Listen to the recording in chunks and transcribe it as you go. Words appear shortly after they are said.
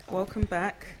Welcome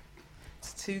back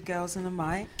to Two Girls and a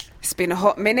Mic. It's been a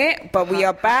hot minute, but we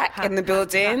are back in the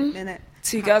building.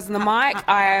 Two Girls and a Mic.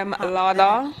 I am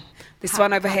Lala. This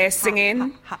one over here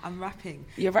singing. I'm rapping.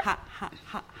 You're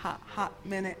hot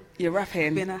minute. You're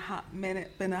rapping. Been a hot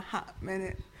minute.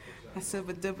 I said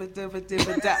dibba did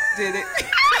it.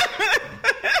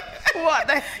 What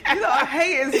the? You lot are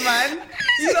haters, man.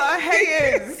 You lot are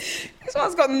haters. This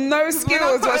one's got no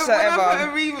skills whatsoever. When I put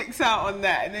a remix out on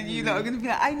that, and then you lot are going to be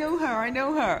like, I know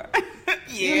her.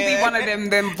 Yeah. You're going to be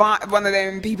one of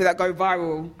them people that go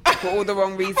viral for all the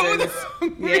wrong reasons.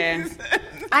 Reasons.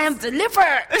 I am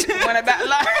delivered. One of that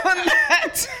line on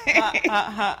that.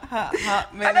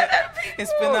 Hot minute.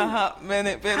 It's been a hot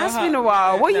minute. It's been a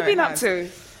while. What have you been up to?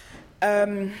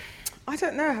 I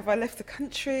don't know. Have I left the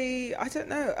country? I don't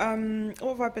know.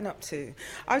 What have I been up to?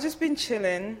 I've just been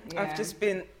chilling. Yeah. I've just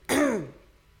been,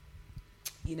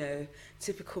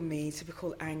 typical me,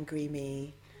 typical angry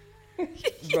me,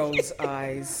 rolls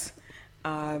eyes.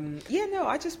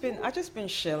 I just been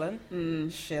chilling,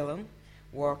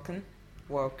 working.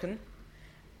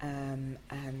 And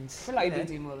I feel like you've been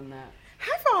doing more than that.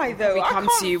 Have I though? We come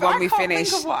to you when we finish.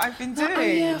 Think of what I've been doing. Oh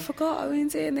yeah, I forgot. I've been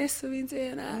doing this. I've been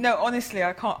doing that. No, honestly,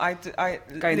 I can't. I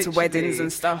going to weddings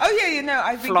and stuff. Oh yeah,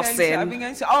 I've been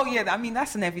going to. Oh yeah, I mean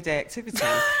that's an everyday activity. See,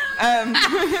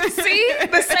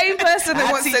 the same person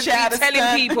that wants to be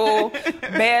telling people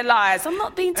bare lies. I'm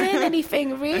not been doing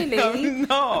anything really.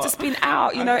 I've just been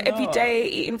out, every day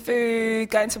eating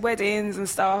food, going to weddings and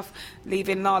stuff,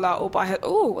 leaving Nala all by her.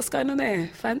 Oh, what's going on there?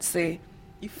 Fancy.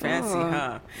 You fancy,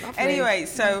 huh? Lovely. Anyway,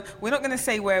 so we're not going to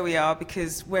say where we are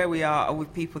because where we are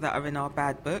with people that are in our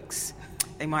bad books.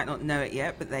 They might not know it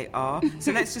yet, but they are.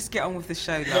 So let's just get on with the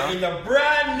show now. In a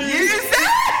brand new...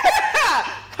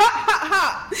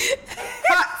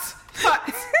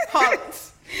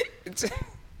 Hot.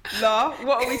 La,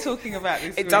 what are we talking about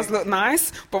this week? It does look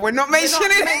nice, but we're not mentioning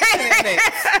it.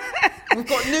 We've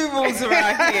got new rules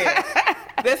around here.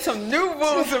 There's some new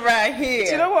rules around here.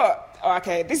 Do you know what? Oh,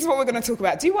 okay, this is what we're going to talk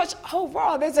about. Do you watch... Oh,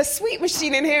 wow, there's a sweet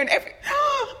machine in here and every...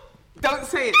 Don't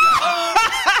say it.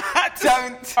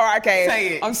 Don't All right, okay. Say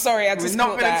it. I'm sorry, I just We're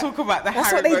not going to talk about the Haribo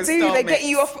That's what they do. Star They Mix. get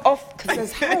you off because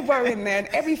there's Haribo in there and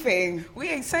everything. We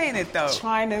ain't saying it, though.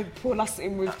 Trying to pull us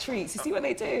in with treats. You see what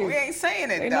they do? We ain't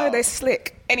saying it, They though. know they're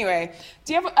slick. Anyway,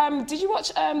 do you ever... did you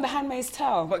watch The Handmaid's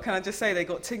Tale? What can I just say? They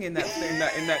got ting in that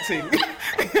ting.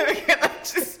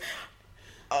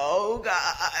 Oh,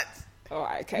 God. All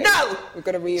right, okay. No! We're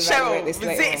going to reevaluate this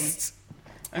later on. Resist.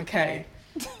 Okay.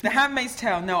 The Handmaid's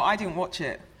Tale. No, I didn't watch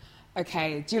it.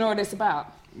 Okay. Do you know what it's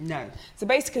about? No. So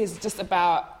basically, it's just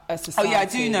about a society. Oh, yeah, I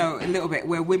do know a little bit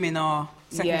where women are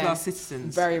second-class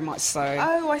citizens. Very much so.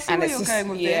 Oh, I see where you're going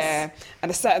with this. Yeah,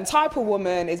 and a certain type of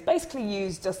woman is basically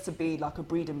used just to be like a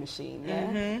breeding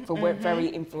machine, for very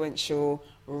influential,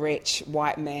 rich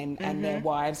white men and their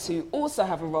wives who also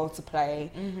have a role to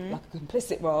play, like a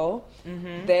complicit role.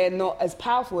 They're not as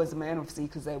powerful as men, obviously,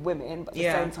 because they're women, but at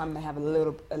the same time, they have a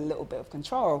little bit of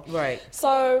control. Right.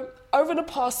 So over the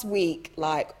past week,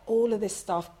 like all of this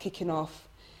stuff kicking off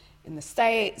in the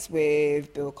States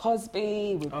with Bill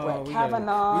Cosby, with Brett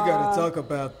Kavanaugh. We got to talk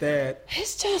about that.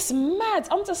 It's just mad.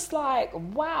 I'm just like,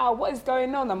 wow, what is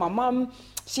going on? And my mum,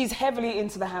 she's heavily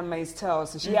into The Handmaid's Tale,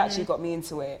 so she actually got me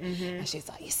into it. And she's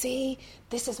like, you see,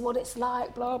 this is what it's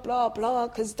like, blah, blah, blah.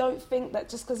 Because don't think that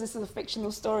just because this is a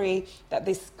fictional story that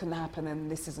this can happen and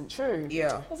this isn't true.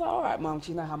 Yeah. I was like, all right, Mum,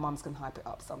 you know how mums can hype it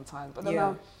up sometimes. But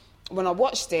then when I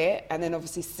watched it, and then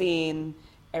obviously seeing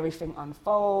everything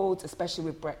unfold, especially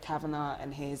with Brett Kavanaugh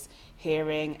and his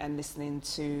hearing and listening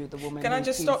to the woman. Can I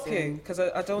just stop you? Because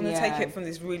I don't want to take it from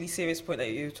this really serious point that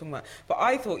you were talking about. But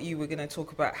I thought you were going to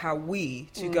talk about how we,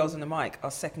 Two Girls and a Mic,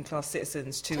 are second-class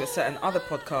citizens to a certain other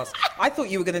podcast. I thought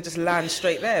you were going to just land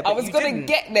straight there, but I was going to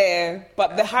get there,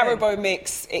 but the Haribo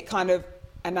mix, it kind of...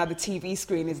 And now the TV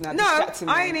screen is now distracting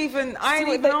me. I ain't even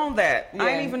on that. Yeah. I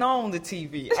ain't even on the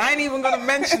TV. I ain't even going to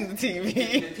mention the TV.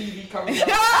 The TV coming up.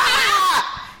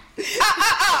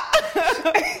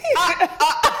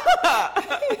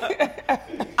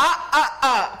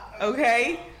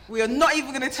 Okay? We are not even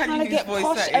going to tell you whose voice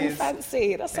that and is.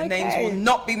 Fancy. That's the names will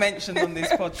not be mentioned on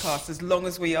this podcast as long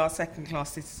as we are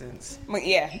second-class citizens. But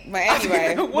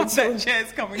anyway. Once that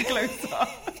chair's coming closer.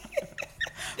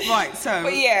 Right, so...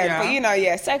 But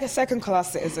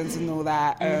second-class citizens and all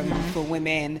that for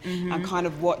women. I'm kind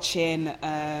of watching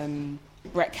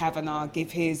Brett Kavanaugh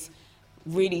give his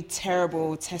really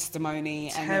terrible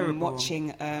testimony and then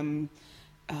watching...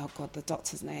 the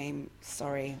doctor's name.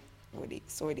 Sorry,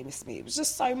 it's already missed me. It was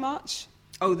just so much.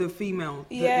 Oh, the female.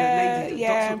 The lady.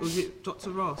 Doctor, was it Dr.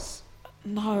 Ross?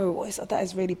 No, that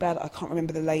is really bad. I can't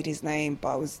remember the lady's name, but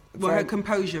I was... her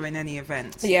composure in any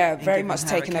event. Yeah, very much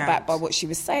taken aback by what she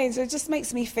was saying. So it just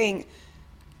makes me think,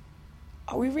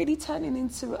 are we really turning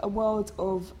into a world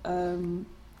of, a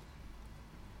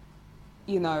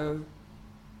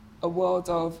world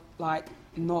of, like,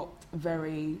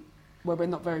 where we're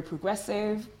not very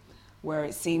progressive, where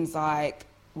it seems like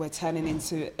we're turning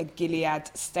into a Gilead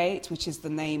state, which is the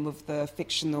name of the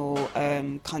fictional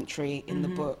country in the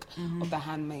book of The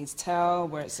Handmaid's Tale,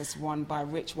 where it's just run by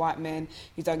rich white men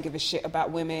who don't give a shit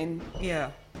about women.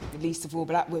 Yeah. Least of all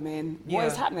black women. What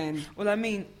is happening? Well, I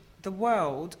mean, the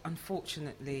world,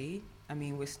 unfortunately,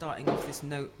 we're starting off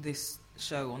this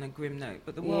show on a grim note,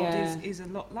 but the world is a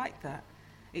lot like that.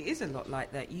 It is a lot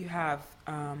like that. You have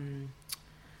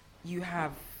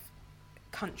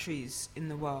countries in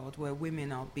the world where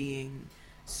women are being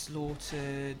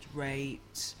slaughtered,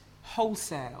 raped,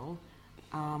 wholesale,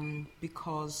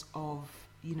 because of,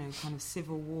 kind of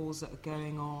civil wars that are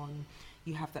going on.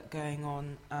 You have that going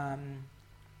on,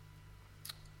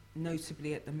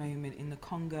 notably at the moment in the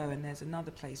Congo, and there's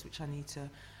another place which I need to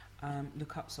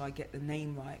look up so I get the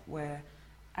name right, where,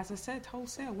 as I said,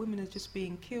 wholesale, women are just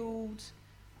being killed,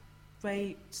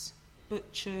 raped,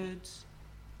 butchered,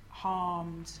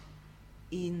 harmed,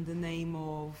 in the name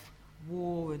of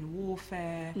war and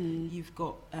warfare. You've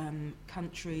got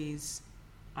countries,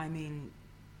 not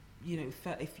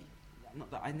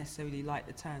that I necessarily like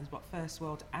the terms, but first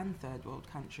world and third world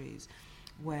countries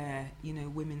where,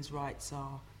 women's rights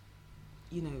are,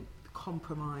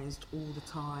 compromised all the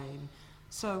time.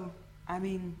 So,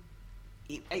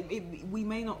 we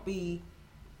may not be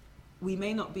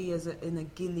in a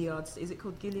Gilead, is it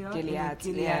called Gilead?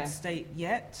 Gilead state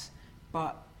yet,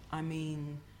 but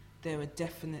there are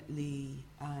definitely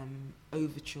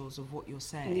overtures of what you're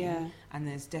saying, and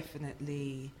there's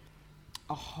definitely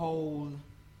a whole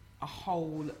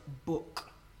book,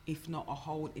 if not a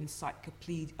whole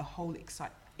encyclopedia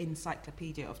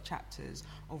of chapters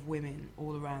of women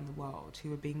all around the world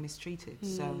who are being mistreated.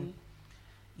 So,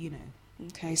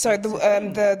 Okay, so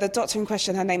the doctor in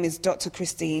question, her name is Dr.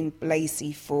 Christine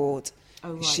Blasey Ford.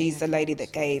 Oh, right, She's the lady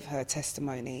that gave her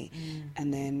testimony,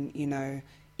 and then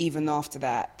even after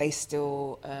that, they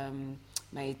still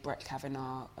made Brett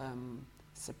Kavanaugh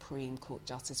Supreme Court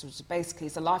Justice, which is basically,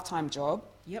 it's a lifetime job.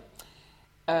 Yep.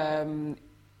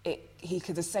 He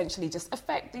could essentially just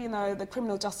affect, the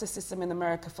criminal justice system in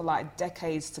America for like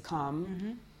decades to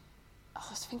come. I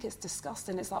just think it's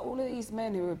disgusting. It's like all of these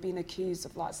men who are being accused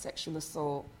of like sexual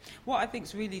assault. What I think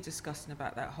is really disgusting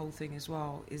about that whole thing as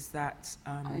well is that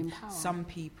some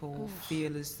people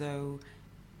feel as though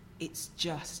it's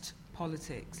just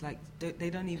politics. Like they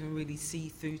don't even really see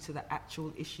through to the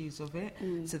actual issues of it.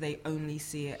 So they only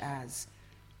see it as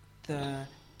the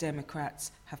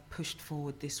Democrats have pushed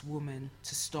forward this woman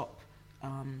to stop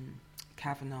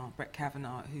Brett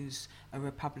Kavanaugh, who's a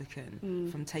Republican,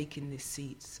 from taking this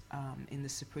seat in the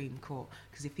Supreme Court.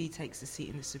 Because if he takes a seat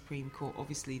in the Supreme Court,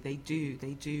 obviously they do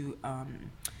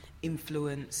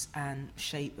influence and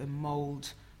shape and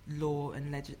mould law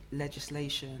and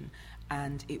legislation,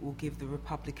 and it will give the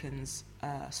Republicans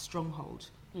a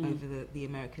stronghold over the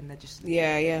American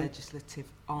legislative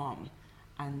arm.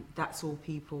 And that's all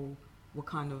people were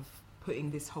kind of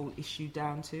putting this whole issue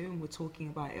down to, and we're talking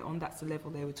about it on, that's the level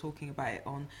they were talking about it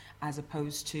on, as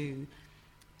opposed to,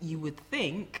 you would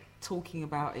think, talking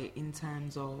about it in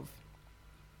terms of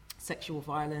sexual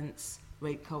violence,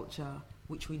 rape culture,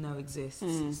 which we know exists,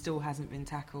 still hasn't been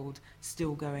tackled,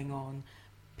 still going on.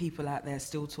 People out there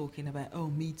still talking about, oh,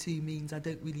 Me Too means I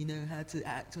don't really know how to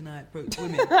act when I approach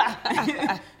women.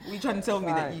 Were you trying to tell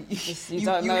me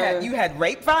that you had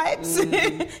rape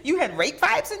vibes? You had rape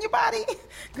vibes in your body?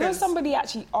 Somebody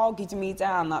actually argued me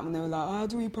down, like when they were like, how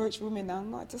do we approach women now?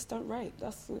 I'm like, just don't rape.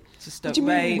 Just don't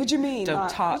rape. What do you mean? Don't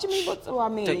like, touch. What do you mean? What do I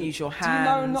mean? Don't use your hands.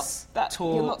 Do you know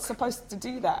talk. You're not supposed to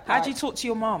do that? How do you talk to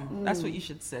your mum? That's what you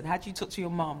should have said. How do you talk to your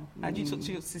mum? How do you talk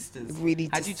to your sisters? Really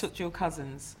How do you talk to your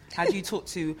cousins? How do you talk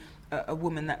to a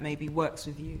woman that maybe works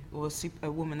with you, or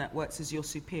a woman that works as your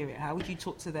superior? How would you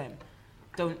talk to them?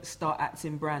 Don't start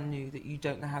acting brand new that you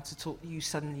don't know how to talk. You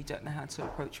suddenly don't know how to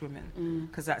approach women,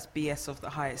 because that's BS of the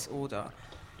highest order.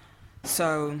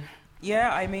 So,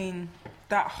 yeah, I mean,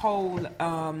 that whole,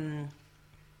 I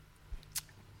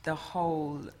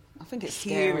think it's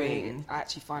hearing. Scary. I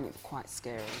actually find it quite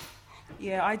scary.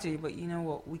 Yeah, I do, but you know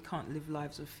what? We can't live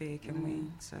lives of fear, can we?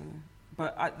 So,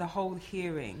 but the whole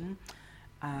hearing.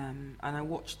 And I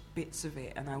watched bits of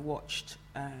it, and I watched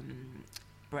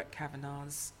Brett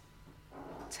Kavanaugh's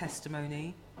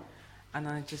testimony, and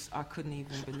I couldn't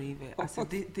even believe it. I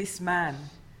said, this man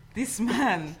This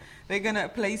man, they're going to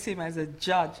place him as a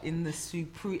judge in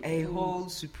the whole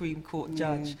Supreme Court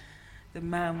judge. The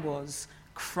man was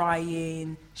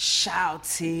crying,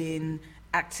 shouting,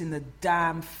 acting a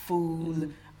damn fool.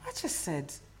 I just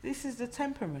said, this is the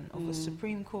temperament of a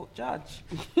Supreme Court judge.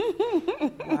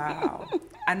 Wow.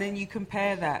 And then you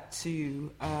compare that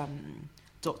to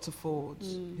Dr.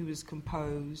 Ford's, who was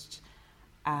composed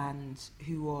and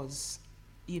who was,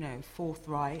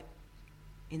 forthright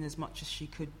in as much as she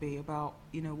could be about,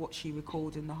 what she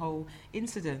recalled in the whole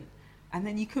incident. And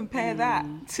then you compare that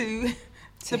to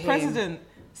the president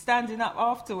standing up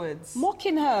afterwards.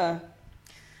 Mocking her.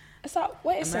 It's like,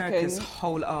 wait a America's second.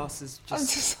 whole arse is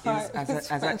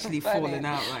has actually fallen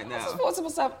out right now. I just thought to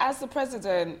myself, as the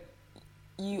president,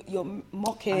 you're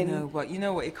mocking. I know, but you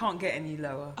know what? It can't get any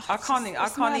lower. I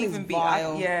can't even be.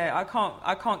 Vile.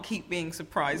 I can't keep being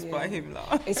surprised by him.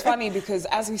 Like. It's funny because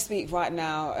as we speak right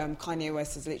now, Kanye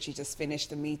West has literally just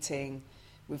finished a meeting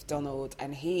with Donald,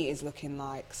 and he is looking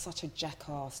like such a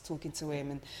jackass talking to him,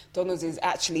 and Donald is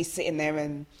actually sitting there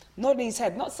and nodding his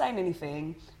head, not saying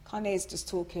anything. Kanye is just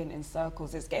talking in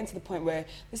circles. It's getting to the point where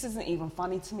this isn't even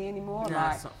funny to me anymore. No,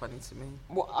 like, it's not funny to me.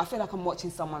 Well, I feel like I'm watching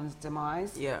someone's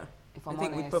demise. Yeah, if I'm I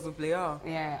think honest. we probably are.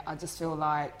 Yeah, I just feel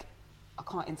like I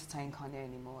can't entertain Kanye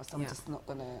anymore, so I'm just not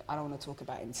gonna. I don't want to talk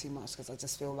about him too much because I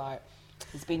just feel like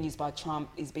he's been used by Trump.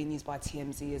 He's been used by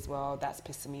TMZ as well. That's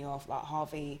pissing me off. Like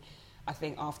Harvey, I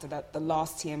think after that, the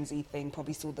last TMZ thing,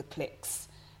 probably saw the clicks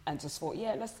and just thought,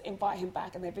 let's invite him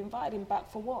back. And they've invited him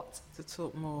back for what? To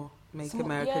talk more, make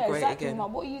America great exactly. again. Like,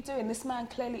 what are you doing? This man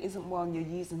clearly isn't well, and you're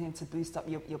using him to boost up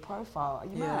your profile. Are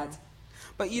you mad?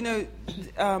 But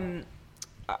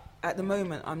at the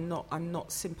moment, I'm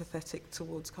not sympathetic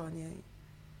towards Kanye.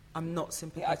 I'm not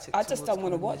sympathetic. I just don't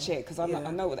want to Kanye. watch it because I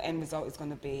know what the end result is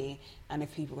going to be, and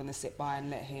if people are going to sit by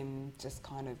and let him just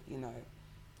kind of,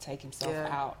 take himself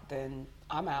out, then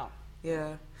I'm out.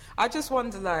 Yeah. I just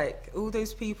wonder, like, all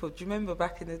those people, do you remember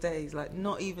back in the days, like,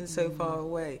 not even so far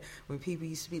away, when people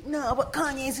used to be, no, but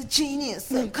Kanye's a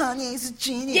genius. Kanye's a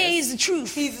genius. Yeah, he's the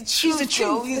truth. He's the truth. He's the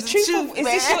truth. He's the truth.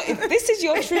 If this is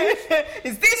your truth,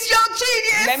 is this your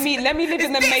genius? Let me live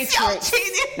in the matrix.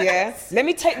 Yeah. Let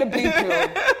me take the blue pill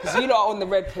because you lot are on the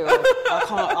red pill.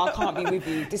 I can't be with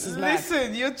you. This is mad.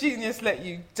 Listen, your genius let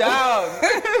you down.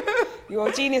 You're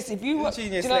a genius. If you watch, do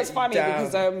you know it's funny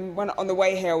because when on the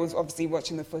way here I was obviously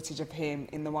watching the footage of him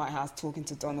in the White House talking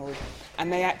to Donald,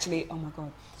 and they actually, oh my God,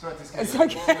 it's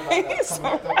okay, it's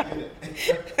alright.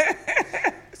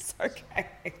 It's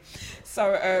okay.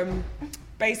 So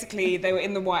basically, they were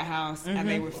in the White House and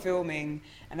they were filming,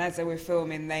 and as they were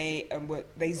filming, they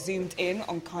zoomed in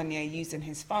on Kanye using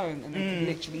his phone, and they could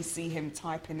literally see him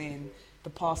typing in the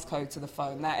passcode to the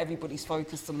phone. Now everybody's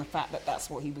focused on the fact that that's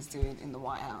what he was doing in the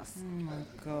White House. Oh my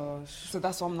gosh. So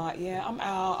that's why I'm like, I'm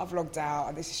out, I've logged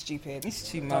out, this is stupid. It's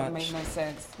too It much. doesn't make no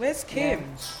sense. Where's Kim?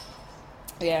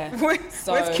 Yeah.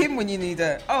 Where's Kim when you need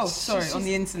her? Oh, sorry, on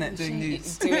the internet doing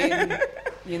news. Doing,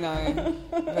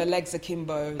 her legs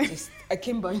akimbo, just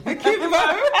akimbo. Akimbo?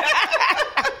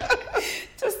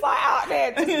 Just like out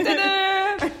there. Just,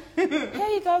 here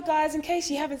you go, guys. In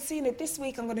case you haven't seen it this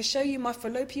week, I'm going to show you my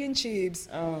fallopian tubes.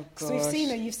 Oh, gosh. So we've seen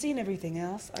her. You've seen everything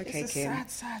else. Okay, it's a Kim.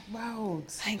 sad world.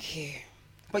 Thank you.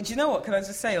 But you know what? Can I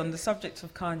just say on the subject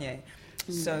of Kanye?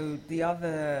 So the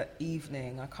other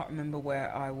evening, I can't remember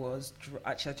where I was.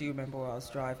 Actually, I do remember where I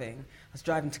was driving. I was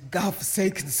driving to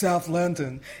godforsaken South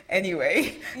London.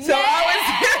 Anyway, so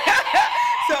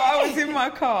I was in my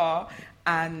car.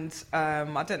 And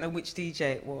I don't know which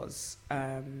DJ it was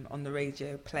on the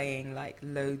radio playing like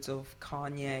loads of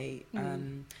Kanye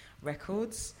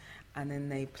records, and then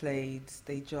they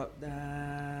dropped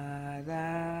da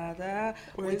da da.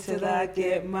 Wait till I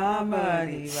get my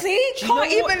money. See,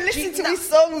 can't even listen to these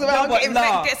songs without getting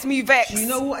vexed. Gets me vexed. Do you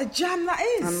know what a jam that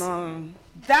is? I know.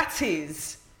 That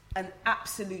is an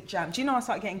absolute jam. Do you know I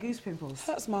started getting goose pimples?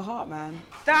 Hurts my heart, man.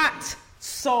 That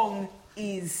song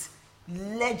is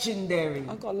legendary.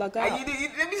 I got lug out. Let me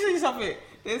tell you something.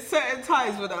 There's certain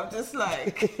times when I'm just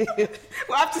like,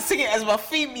 well, I have to sing it as my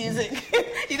theme music.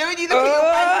 You know when you look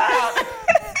at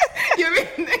your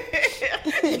bank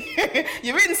account,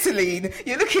 you're in Celine,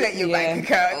 you're looking at your bank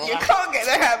account, you can't get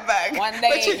the handbag. One day,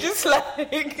 but you're just like,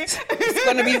 it's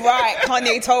gonna be right.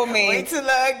 Kanye told me. Wait till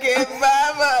I get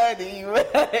my money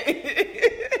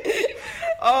right.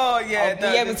 Oh yeah,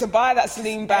 I'll be able to buy that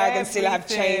Celine bag and still have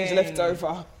change left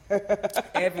over.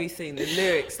 Everything, the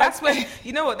lyrics. That's when,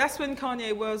 you know what, that's when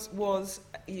Kanye was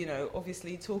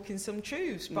obviously talking some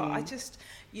truths. But I just,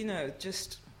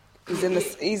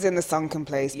 He's in the sunken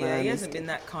place, man. Yeah, he hasn't been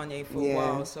that Kanye for a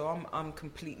while, so I'm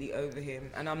completely over him,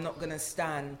 and I'm not going to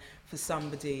stand for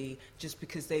somebody just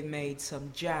because they made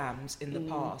some jams in the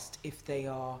past if they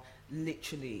are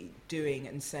literally doing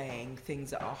and saying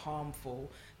things that are harmful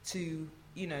to,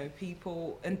 you know,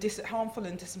 people, and harmful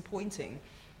and disappointing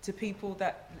to people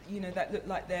that, you know, that look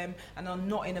like them and are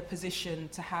not in a position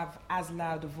to have as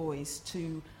loud a voice to,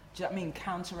 do you know what I mean,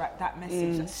 counteract that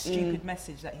message, that stupid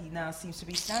message that he now seems to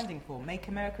be standing for. Make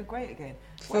America great again.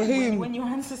 For whom? When your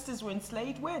ancestors were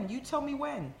enslaved? When? You tell me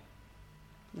when.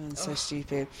 Man, so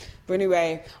stupid. But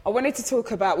anyway, we were going to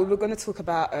talk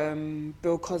about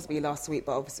Bill Cosby last week,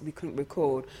 but obviously we couldn't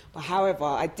record. But however,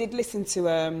 I did listen to...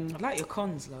 I like your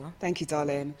cons, Laura. Thank you,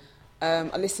 darling.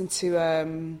 I listened to...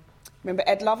 remember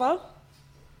Ed Lover?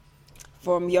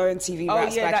 From Yo and TV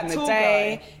Raps back in the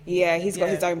day. Guy. Yeah, he's got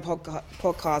his own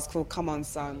podcast called Come On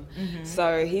Son.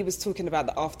 So he was talking about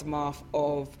the aftermath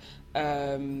of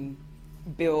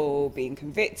Bill being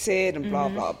convicted and blah,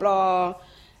 blah, blah.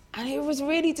 And it was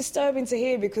really disturbing to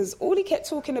hear because all he kept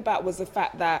talking about was the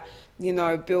fact that, you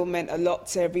know, Bill meant a lot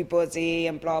to everybody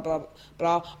and blah, blah,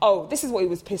 blah. Oh, this is what he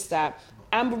was pissed at.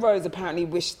 Amber Rose apparently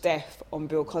wished death on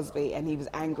Bill Cosby and he was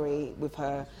angry with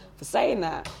her for saying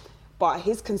that. But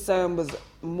his concern was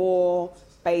more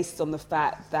based on the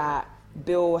fact that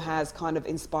Bill has kind of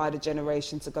inspired a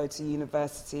generation to go to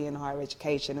university and higher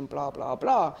education and blah, blah,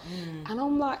 blah. And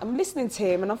I'm listening to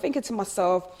him and I'm thinking to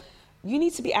myself, you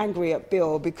need to be angry at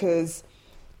Bill because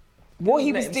what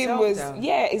he was doing was... down.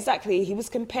 Yeah, exactly. He was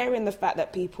comparing the fact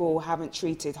that people haven't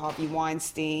treated Harvey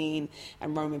Weinstein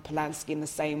and Roman Polanski in the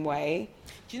same way.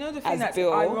 Do you know the thing that's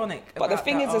ironic about But the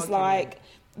thing is like...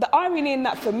 The irony in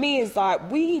that for me is like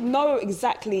we know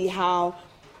exactly how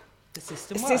the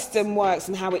system works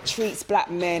and how it treats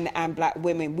black men and black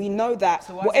women. We know that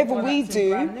whatever we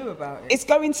do, it's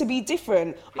going to be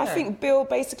different. Yeah. I think Bill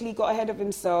basically got ahead of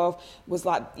himself, was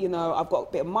like, you know, I've got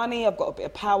a bit of money, I've got a bit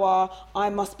of power, I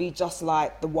must be just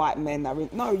like the white men.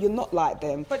 No, you're not like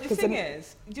them. But the thing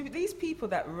is, do these people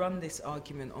that run this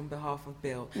argument on behalf of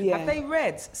Bill, have they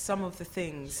read some of the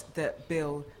things that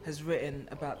Bill has written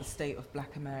about the state of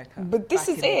black America? But this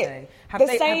is it. Have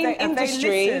they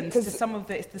listened to some of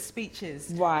the speeches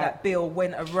that Bill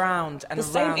went around and the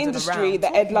same industry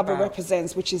that Ed Lover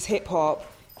represents, which is hip hop?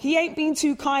 He ain't been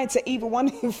too kind to either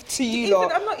one to you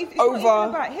lot. It's not even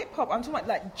about hip hop. I'm talking about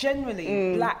like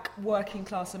generally black working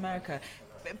class America.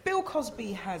 Bill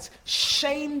Cosby has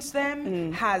shamed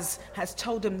them, has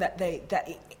told them that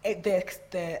their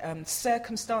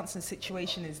circumstance and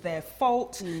situation is their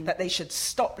fault, that they should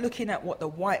stop looking at what the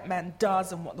white man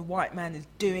does and what the white man is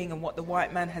doing and what the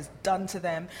white man has done to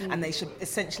them, and they should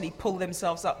essentially pull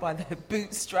themselves up by their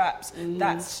bootstraps.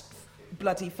 That's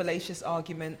bloody fallacious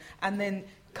argument. And then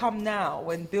come now,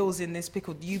 when Bill's in this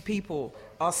pickle, you people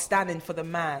are standing for the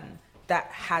man that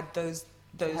had those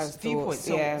viewpoints.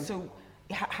 So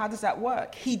how does that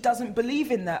work? He doesn't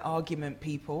believe in that argument,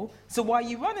 people. So why are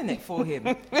you running it for him?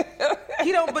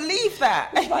 You don't believe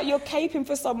that. It's like you're caping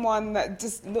for someone that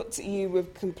just looked at you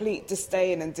with complete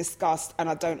disdain and disgust, and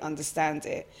I don't understand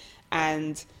it.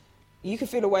 And you can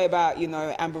feel a way about, you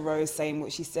know, Amber Rose saying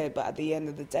what she said, but at the end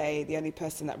of the day, the only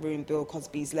person that ruined Bill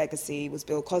Cosby's legacy was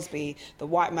Bill Cosby. The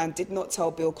white man did not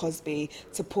tell Bill Cosby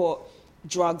to put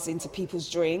drugs into people's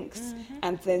drinks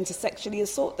and then to sexually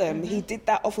assault them. He did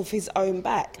that off of his own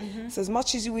back. So as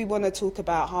much as we want to talk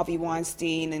about Harvey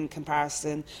Weinstein in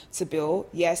comparison to Bill,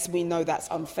 yes, we know that's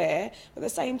unfair, but at the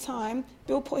same time,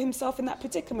 Bill put himself in that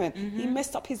predicament. He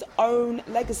messed up his own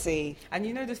legacy. And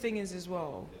you know the thing is as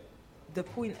well, the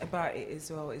point about it as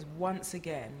well is once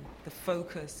again, the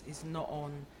focus is not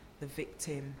on the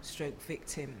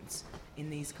victims in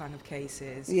these kind of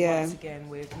cases. Once again,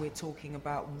 we're talking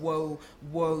about woe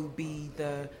be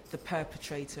the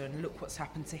perpetrator, and look what's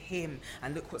happened to him,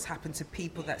 and look what's happened to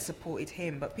people that supported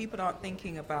him. But people aren't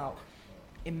thinking about,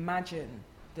 imagine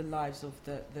the lives of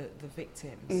the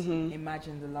victims,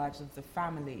 imagine the lives of the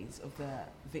families of the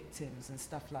victims and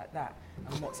stuff like that,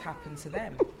 and what's happened to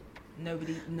them.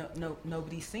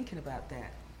 Nobody's thinking about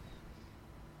that.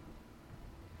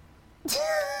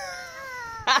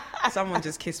 Someone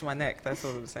just kissed my neck, that's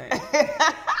all I'm saying.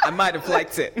 I might have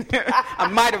liked it.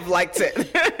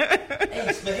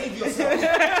 Behave yourself.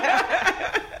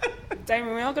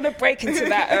 Damien, we're not going to break into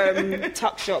that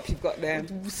tuck shop you've got there.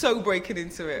 So breaking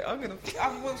into it. I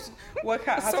will work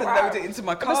out how to load it into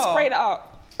my car. Just spray it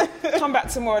up. Come back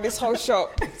tomorrow, this whole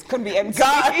shop is going to be empty.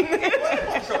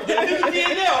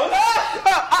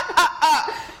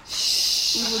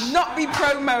 We will not be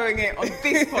promoting it on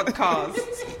this podcast.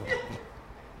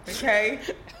 Okay?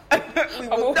 We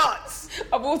will not.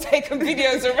 I've all taken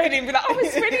videos already and be like, oh,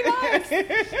 it's really nice.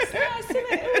 It's nice,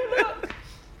 isn't it? Oh, look.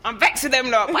 I'm vexed with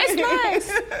them lot, but it's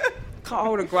nice. Can't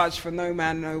hold a grudge for no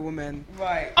man, no woman.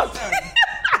 Right.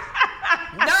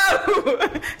 No!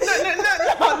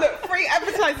 Look, free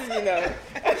advertising, you know.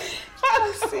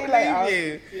 See you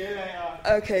later. See you later.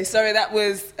 Okay, sorry, that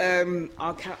was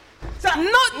our cat. I'm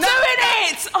not doing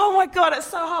it! Oh my God, it's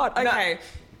so hard. Okay,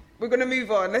 we're going to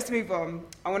move on. Let's move on.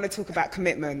 I want to talk about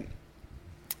commitment.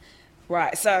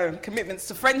 Right, so Commitments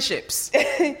to friendships.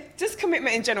 just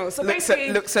commitment in general. So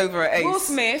basically, looks over at Ace. Will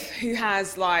Smith, who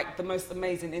has like the most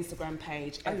amazing Instagram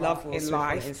page ever love Will in Smith on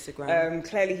life. Instagram.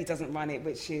 Clearly, he doesn't run it,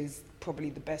 which is probably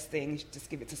the best thing. You should just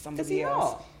give it to somebody Does he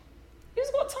else. not?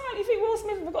 Who's got time? You think Will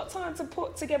Smith has got time to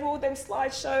put together all them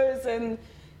slideshows and,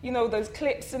 you know, those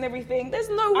clips and everything? There's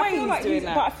no way he's doing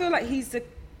that. But I feel like he's the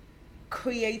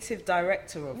creative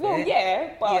director of it. Well,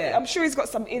 yeah, but Yeah. I'm sure he's got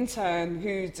some intern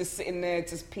who's just sitting there,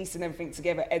 just piecing everything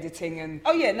together, editing and.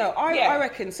 Oh yeah, no, I Yeah.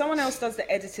 reckon someone else does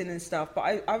the editing and stuff,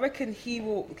 but I reckon he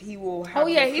will have. Oh,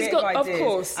 yeah, the he's creative got- of ideas,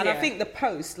 course, and I yeah. think the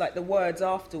post, like the words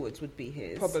afterwards, would be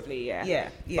his. Probably, yeah. Yeah.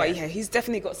 But yeah, he's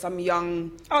definitely got some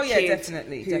young. Oh yeah, kid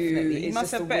definitely. who He is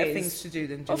must just have a better whiz. things to do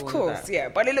than do Of all course, of that. yeah.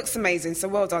 But it looks amazing, so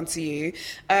well done to you.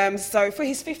 So for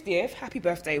his 50th, happy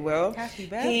birthday, Will. Happy He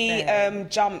birthday.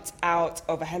 jumped out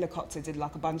of a helicopter, did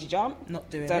like a bungee jump. Not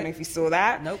doing Don't it. know if you saw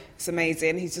that. Nope. It's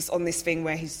amazing. He's just on this thing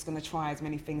where he's just going to try as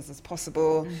many things as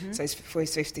possible. Mm-hmm. So for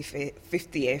his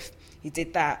 50th, he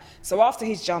did that. So after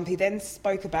his jump, he then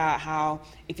spoke about how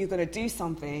if you're going to do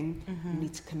something, Mm-hmm. you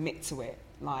need to commit to it.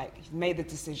 Like, you've made the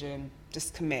decision,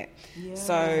 just commit. Yeah.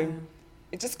 So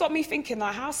it just got me thinking,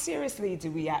 like, how seriously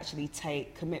do we actually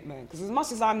take commitment? Because as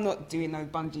much as I'm not doing no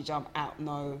bungee jump out,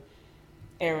 no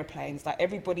aeroplanes, like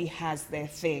everybody has their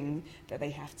thing that they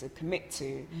have to commit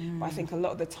to. But I think a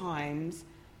lot of the times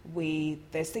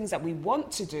there's things that we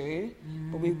want to do,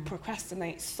 but we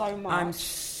procrastinate so much. I'm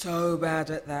so bad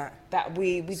at that. that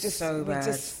we just So bad.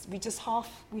 we just half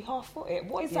foot it.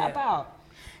 What is Yeah. that about?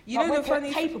 You Like, know we're the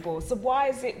funny capable. So why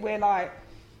is it we're like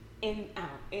in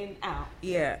out?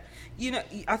 Yeah, you know,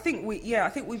 I think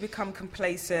we become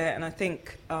complacent, and I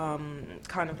think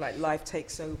kind of like life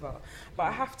takes over. But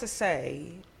I have to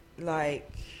say, like,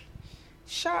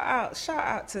 shout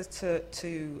out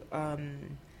to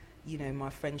you know, my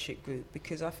friendship group,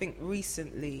 because I think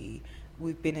recently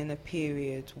we've been in a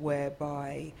period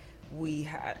whereby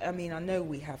I know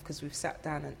we have, because we've sat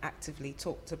down and actively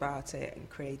talked about it and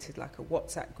created like a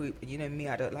WhatsApp group. And you know me,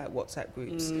 I don't like WhatsApp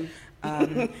groups.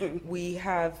 We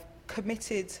have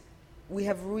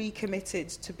recommitted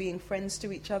to being friends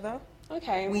to each other.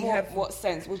 Okay. We what, have- what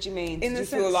sense? What do you mean? In Did the you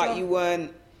feel sense like of- you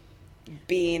weren't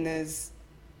being as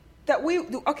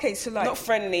So like, not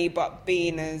friendly, but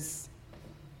being as,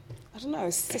 I don't know,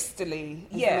 sisterly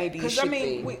as yeah, maybe you because should I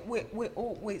mean, be. we're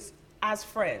always as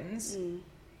friends,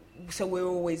 so we're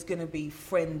always going to be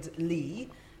friendly,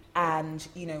 and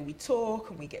you know, we talk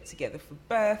and we get together for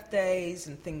birthdays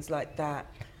and things like that.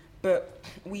 But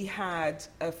we had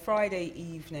a Friday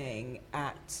evening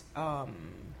at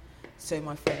so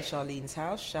my friend Charlene's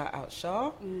house. Shout out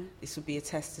Char. This will be a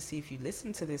test to see if you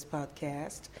listen to this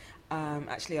podcast.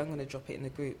 Actually, I'm going to drop it in the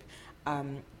group.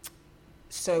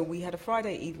 So we had a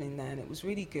Friday evening there, and it was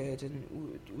really good,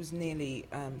 and it was nearly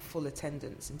full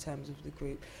attendance in terms of the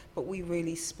group. But we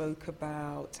really spoke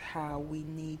about how we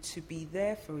need to be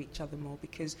there for each other more,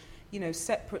 because, you know,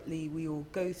 separately we all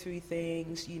go through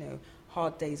things, you know,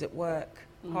 hard days at work,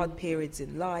 hard periods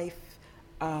in life,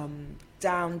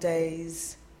 down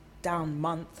days, down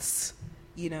months,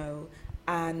 you know,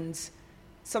 and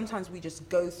sometimes we just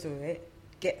go through it,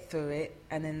 get through it,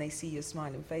 and then they see your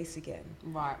smiling face again.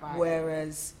 Right.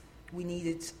 Whereas we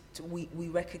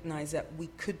recognize that we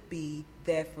could be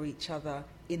there for each other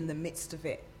in the midst of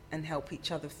it and help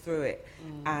each other through it.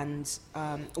 And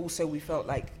also we felt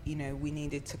like, you know, we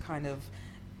needed to kind of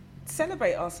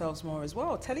celebrate ourselves more as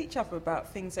well, tell each other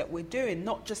about things that we're doing,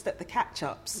 not just at the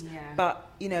catch-ups,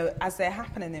 but, you know, as they're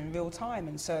happening in real time.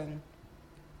 And so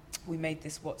we made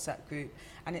this WhatsApp group,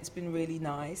 and it's been really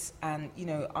nice. And, you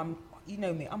know, you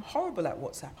know me, I'm horrible at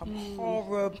WhatsApp. I'm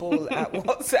horrible at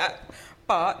WhatsApp.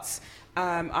 But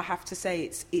I have to say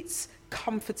it's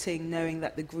comforting knowing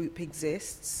that the group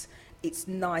exists. It's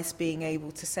nice being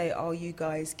able to say, oh, you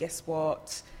guys, guess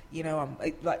what? You know, I'm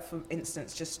like, for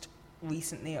instance, just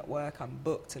recently at work, I'm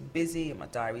booked and busy and my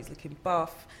diary's looking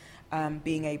buff.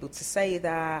 Being able to say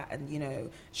that, and, you know,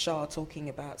 Shah talking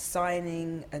about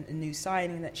signing, a new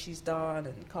signing that she's done,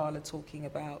 and Carla talking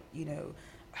about, you know,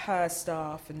 her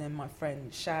stuff, and then my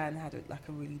friend Shan had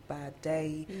a really bad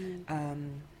day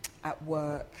at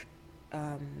work,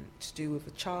 to do with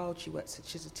a child.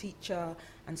 She's a teacher,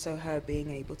 and so her being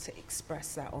able to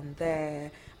express that on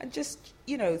there, and just,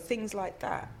 you know, things like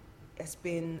that has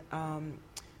been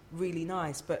really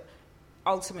nice. But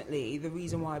ultimately, the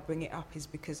reason why I bring it up is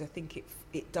because I think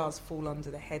it does fall under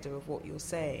the header of what you're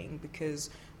saying, because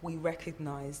we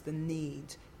recognise the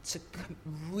need to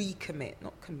recommit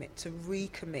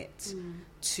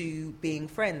to being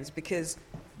friends, because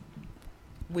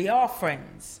we are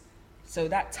friends. So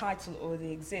that title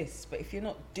already exists. But if you're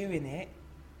not doing it,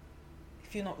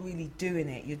 if you're not really doing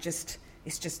it,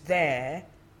 it's just there.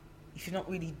 If you're not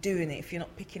really doing it, if you're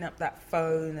not picking up that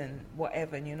phone and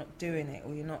whatever, and you're not doing it,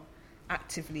 or you're not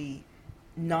actively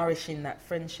nourishing that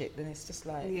friendship, then it's just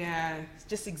like, it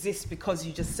just exists because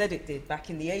you just said it did back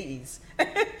in the 80s.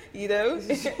 You know,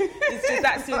 it's just,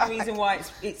 that's the only reason why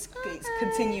it's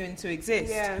continuing to exist.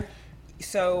 Yeah.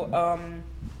 So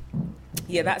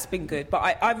yeah, that's been good.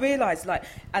 But I realised, like,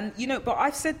 and you know, but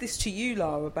I've said this to you,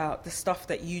 Lara, about the stuff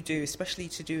that you do, especially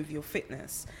to do with your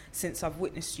fitness. Since I've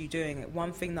witnessed you doing it,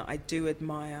 one thing that I do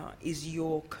admire is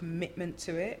your commitment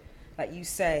to it. Like you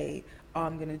say,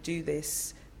 I'm going to do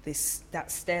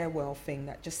that stairwell thing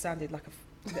that just sounded like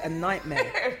a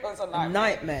nightmare. It was a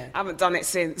nightmare. I haven't done it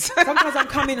since. Sometimes I'm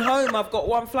coming home, I've got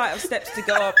one flight of steps to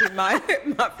go up in my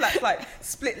flat's like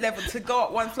split level to go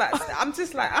up one flight. I'm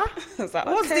just like, I was like,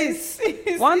 what's this?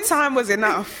 One time was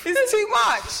enough. It's too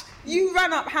much. You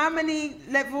ran up how many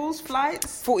levels,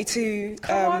 flights? 42.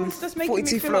 Come on, it's just making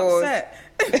 42 me feel floors. upset.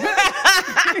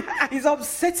 He's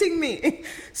upsetting me.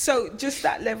 So just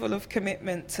that level of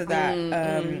commitment to that,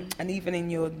 and even in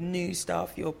your new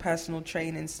stuff, your personal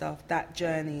training stuff, that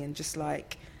journey, and just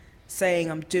like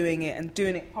saying I'm doing it and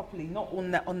doing it properly, not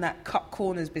on that cut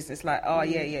corners business, like, oh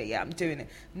yeah, I'm doing it.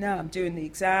 No, I'm doing the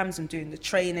exams, I'm doing the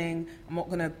training. I'm not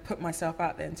going to put myself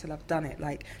out there until I've done it.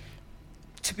 Like,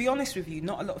 to be honest with you,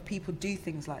 not a lot of people do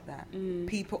things like that.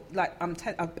 People, like,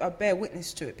 I bear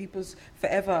witness to it. People's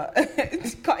forever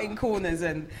cutting corners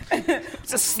and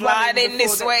just sliding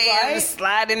this way and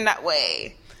sliding that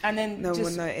way, and then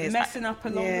just messing up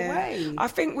along the way. I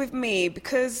think with me,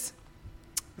 because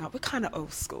we're kind of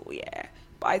old school,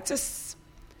 but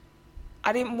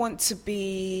I didn't want to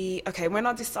be when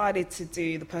I decided to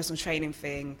do the personal training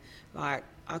thing, like,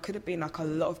 I could have been like a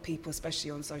lot of people,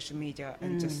 especially on social media,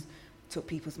 and just took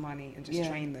people's money and just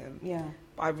trained them.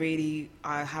 But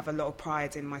I have a lot of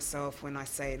pride in myself when I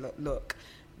say, look,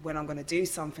 when I'm going to do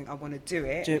something, I want to do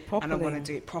it properly. And I want to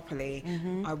do it properly.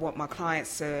 I want my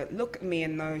clients to look at me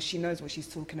and know she knows what she's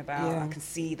talking about. I can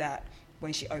see that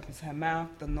when she opens her mouth,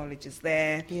 the knowledge is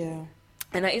there.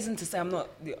 And that isn't to say I'm not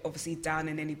obviously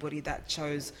downing anybody that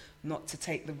chose not to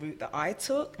take the route that I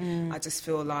took. I just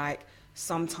feel like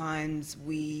sometimes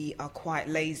we are quite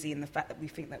lazy in the fact that we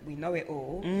think that we know it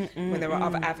all, when there are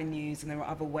other avenues and there are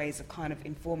other ways of kind of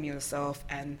informing yourself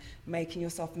and making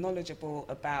yourself knowledgeable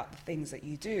about the things that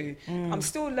you do. I'm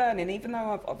still learning, even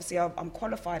though I'm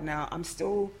qualified now. I'm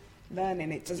still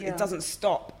learning. It doesn't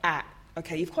stop at,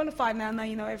 okay, you've qualified now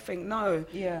you know everything. No,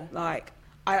 like,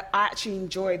 I actually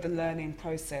enjoy the learning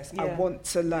process. I want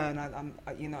to learn. I'm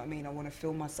you know what I mean? I want to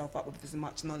fill myself up with as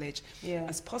much knowledge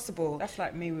as possible. That's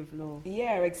like me with law.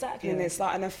 Yeah, exactly. And it's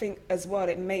like, and I think as well,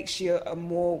 it makes you a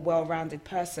more well-rounded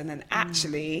person. And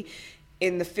actually,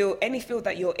 in the field, any field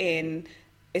that you're in,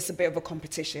 it's a bit of a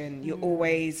competition. You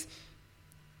always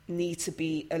need to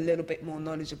be a little bit more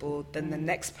knowledgeable than the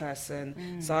next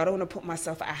person. So I don't want to put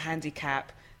myself at a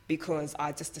handicap, because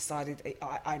I just decided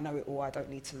I know it all. I don't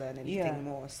need to learn anything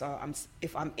more. So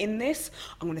if I'm in this,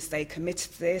 I'm going to stay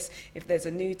committed to this. If there's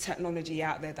a new technology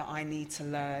out there that I need to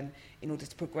learn in order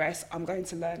to progress, I'm going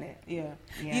to learn it.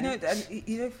 You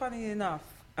know, funny enough,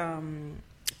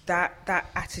 that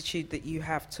attitude that you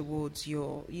have towards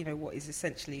your, you know, what is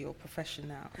essentially your profession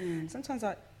now. Sometimes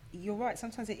you're right.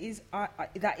 Sometimes it is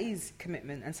that is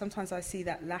commitment, and sometimes I see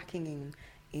that lacking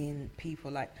in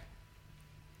people. Like,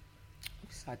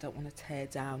 I don't want to tear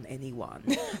down anyone,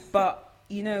 but,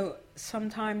 you know,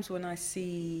 sometimes when I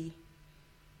see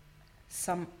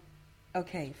for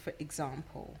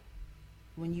example,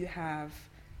 when you have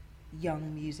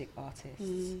young music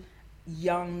artists,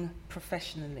 young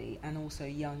professionally and also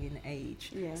young in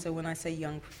age. So when I say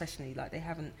young professionally, like, they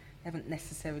haven't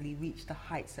necessarily reached the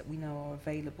heights that we know are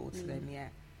available to them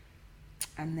yet.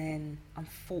 And then,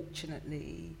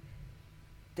 unfortunately,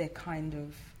 they're kind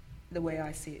of, the way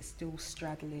I see it, still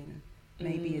straddling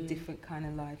maybe a different kind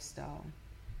of lifestyle.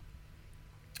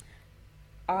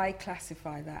 I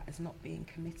classify that as not being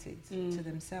committed to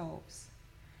themselves,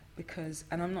 because,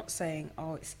 and I'm not saying,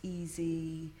 it's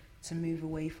easy to move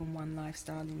away from one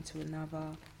lifestyle into another.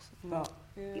 But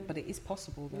it is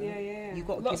possible though. You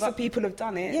got lots of people have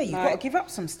done it. Yeah, you got to give up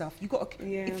some stuff. You got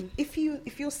to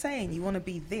if you're saying you want to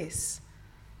be this,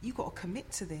 you got to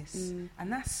commit to this.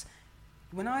 And that's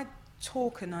when I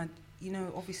talk, and I, you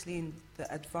know, obviously in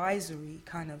the advisory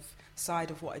kind of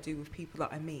side of what I do with people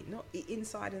that I meet, not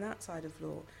inside and outside of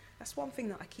law. That's one thing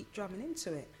that I keep drumming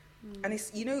into it. And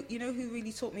it's you know who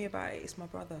really taught me about it? It's my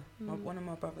brother. One of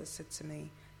my brothers said to me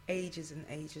ages and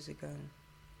ages ago,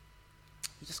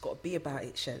 you just got to be about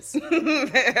it, Shez. That's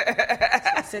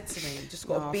what he said to me. You just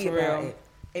got to be about it.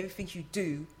 Everything you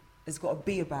do has got to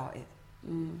be about it.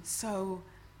 So,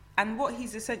 and what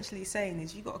he's essentially saying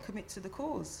is you got to commit to the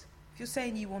cause. If you're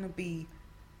saying you want to be,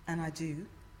 and I do,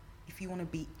 if you want to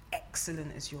be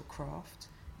excellent as your craft,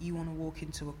 you want to walk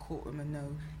into a courtroom and know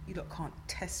you can't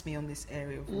test me on this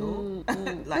area of law.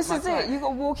 Like this is it. You got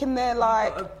to walk in there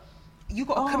like you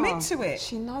got to commit to it.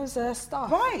 She knows her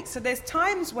stuff. Right. So there's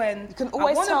times when you can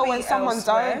always tell when someone's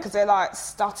going because they're like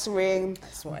stuttering,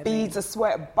 beads of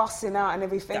sweat busting out and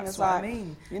everything. That's it's what like, I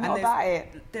mean. You're not about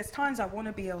it. There's times I want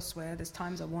to be elsewhere. There's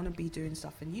times I want to be doing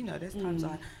stuff, and you know, there's times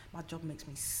my job makes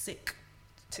me sick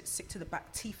to the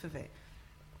back teeth of it.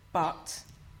 But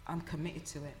I'm committed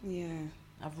to it. Yeah.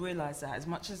 I've realised that as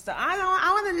much as that I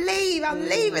want to leave, I'm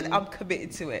leaving. I'm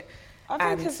committed to it.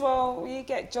 I think as well, you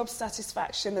get job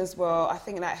satisfaction as well. I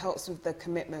think that helps with the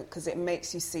commitment because it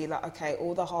makes you see like, okay,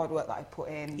 all the hard work that I put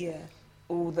in,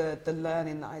 all the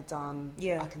learning that I've done,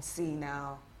 I can see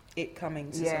now. It coming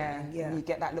to something, And you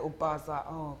get that little buzz like,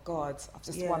 oh God, I've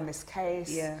just won this case.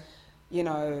 Yeah. You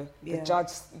know, the judge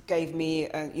gave me,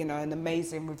 an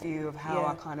amazing review of how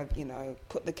I kind of,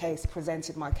 put the case,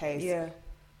 presented my case. Yeah.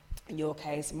 In your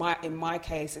case, in my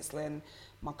case, it's when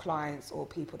my clients or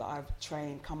people that I've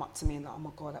trained come up to me and like, oh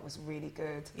my God, that was really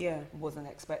good. Yeah. Wasn't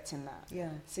expecting that. Yeah.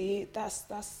 See, that's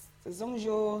as long as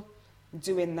you're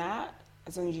doing that,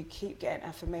 as long as you keep getting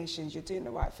affirmations, you're doing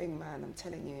the right thing, man. I'm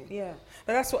telling you. Yeah.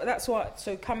 But that's what.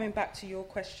 So coming back to your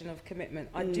question of commitment,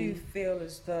 I do feel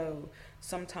as though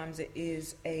sometimes it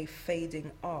is a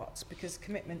fading art because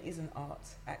commitment is an art.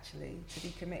 Actually, to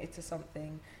be committed to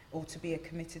something or to be a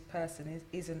committed person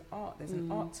is an art. There's an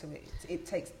art to it. It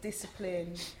takes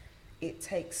discipline. It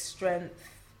takes strength.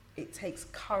 It takes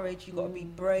courage. You've got to be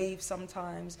brave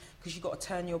sometimes because you've got to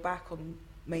turn your back on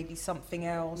maybe something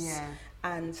else. Yeah.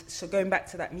 And so going back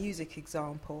to that music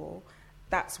example,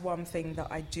 that's one thing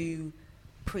that I do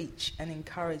preach and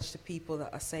encourage to people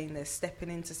that are saying they're stepping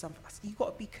into something. You've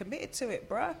got to be committed to it,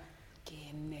 bruh.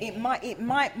 It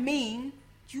might mean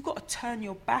you got to turn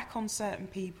your back on certain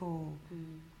people.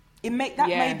 It may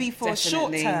be for definitely. a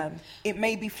short term. It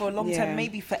may be for a long term.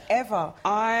 Maybe forever.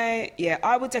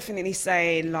 I would definitely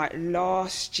say like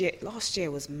last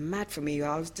year was mad for me.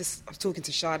 I was talking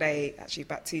to Sade actually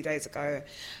about 2 days ago,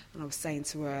 and I was saying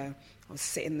to her, I was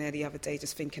sitting there the other day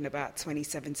just thinking about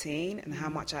 2017 and how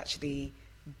much I actually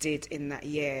did in that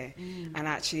year, and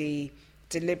actually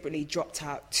deliberately dropped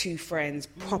out 2 friends,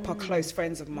 proper close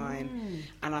friends of mine,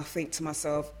 and I think to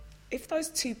myself, if those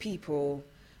 2 people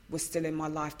were still in my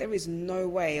life, there is no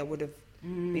way I would have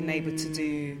been able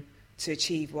to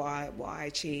achieve what I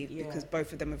achieved because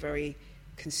both of them are very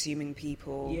consuming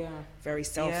people, very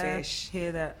selfish.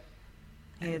 Hear that.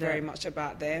 Very much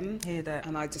about them. Hear that.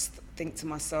 And I just think to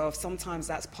myself, sometimes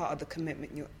that's part of the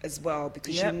commitment as well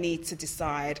because you need to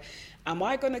decide, am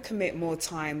I going to commit more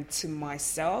time to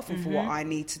myself and for what I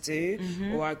need to do,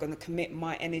 or am I going to commit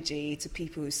my energy to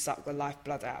people who suck the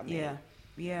lifeblood out of me?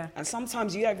 Yeah. And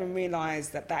sometimes you don't even realise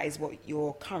that is what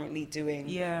you're currently doing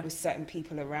with certain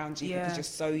people around you because you're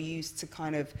so used to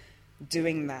kind of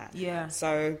doing that. Yeah.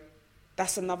 So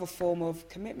that's another form of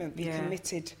commitment. Be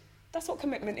committed. That's what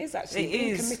commitment is actually.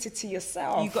 Being committed to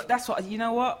yourself. You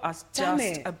know what? I was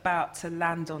just about to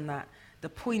land on that. The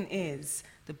point is,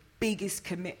 the biggest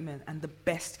commitment and the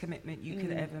best commitment you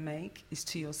could ever make is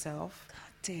to yourself.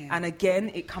 Damn. And again,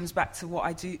 it comes back to what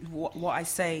I do, what I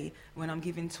say when I'm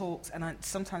giving talks, and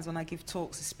sometimes when I give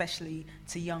talks, especially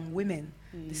to young women,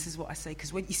 this is what I say.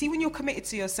 Because when you're committed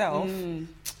to yourself,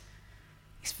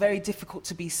 it's very difficult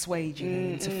to be swayed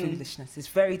into foolishness. It's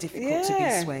very difficult to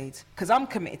be swayed. Because I'm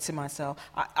committed to myself.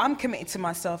 I'm committed to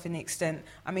myself in the extent,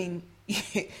 I mean,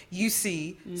 you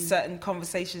see certain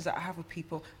conversations that I have with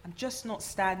people, I'm just not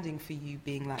standing for you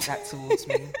being like that towards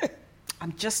me.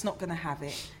 I'm just not going to have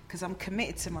it because I'm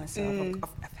committed to myself.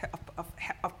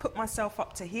 I've put myself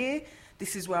up to here.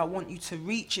 This is where I want you to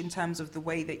reach in terms of the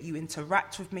way that you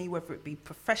interact with me, whether it be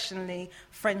professionally,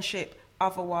 friendship,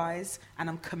 otherwise,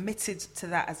 and I'm committed to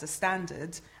that as a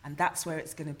standard, and that's where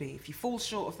it's going to be. If you fall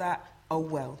short of that, oh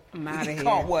well, I'm out of here.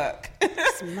 Can't work.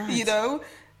 It's mad. You know,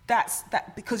 that's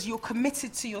that, because you're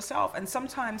committed to yourself, and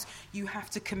sometimes you have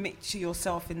to commit to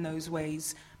yourself in those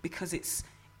ways because it's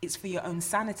for your own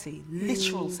sanity,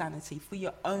 literal sanity, for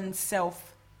your own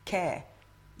self-care.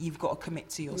 You've got to commit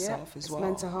to yourself as well.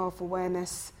 Mental Health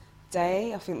Awareness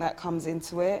Day, I think that comes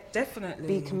into it. Definitely.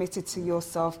 Be committed to your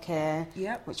self-care,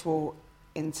 which will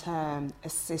in turn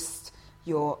assist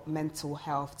your mental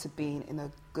health to being in a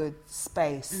good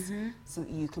space so that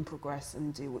you can progress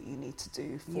and do what you need to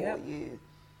do for you.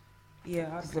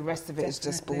 Yeah, because the rest of it is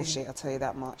just bullshit, I'll tell you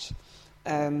that much.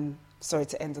 Sorry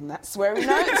to end on that sweary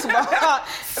note,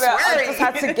 but I just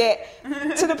had to get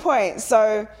to the point.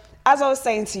 So, as I was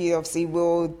saying to you, obviously,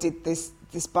 Will did this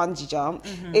bungee jump.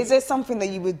 Is there something that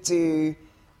you would do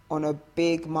on a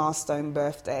big milestone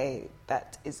birthday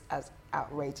that is as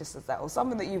outrageous as that, or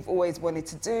something that you've always wanted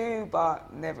to do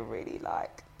but never really I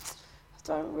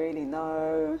don't really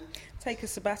know? Take a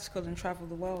sabbatical and travel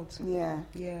the world. Yeah.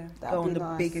 Go on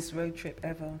the biggest road trip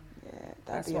ever. Yeah,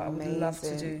 that's what amazing. I would love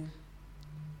to do.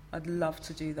 I'd love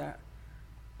to do that.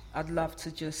 I'd love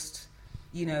to just,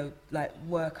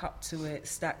 work up to it,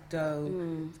 stack dough,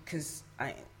 because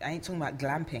I ain't talking about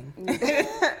glamping.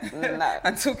 No.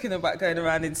 I'm talking about going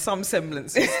around in some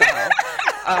semblance of style,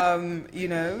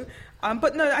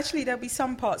 But no, actually, there'll be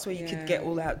some parts where you could get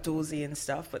all outdoorsy and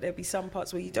stuff, but there'll be some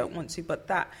parts where you don't want to. But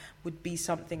that would be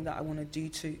something that I want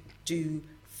to do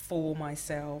for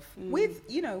myself with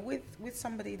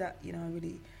somebody that I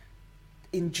really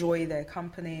enjoy their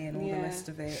company and all the rest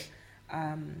of it.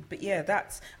 But yeah,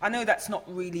 I know that's not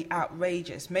really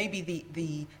outrageous.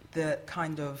 Maybe the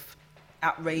kind of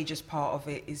outrageous part of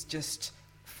it is just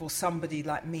for somebody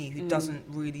like me who doesn't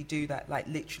really do that, like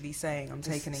literally saying I'm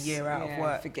taking a year out of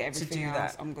work forget everything to do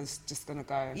else. that. I'm just gonna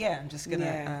go. Yeah, I'm just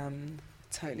gonna.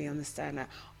 Totally understand that.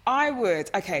 I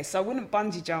would. Okay, so I wouldn't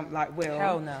bungee jump like Will.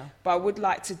 Hell no. But I would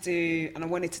like to do, and I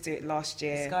wanted to do it last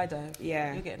year. Skydive.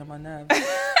 Yeah. You're getting on my nerves.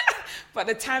 But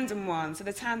the tandem one. So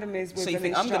the tandem is with So you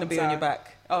think I'm going to be on your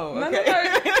back? Oh, okay.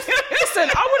 No. Listen,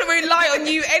 I wouldn't rely on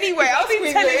you anyway. I've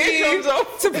been telling you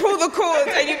to pull the cord,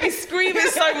 and you'd be screaming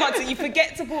so much that you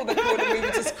forget to pull the cord, and we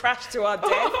would just crash to our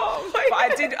death. But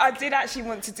I did actually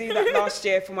want to do that last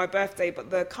year for my birthday. But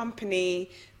the company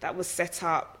that was set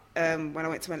up when I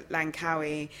went to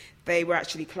Langkawi, they were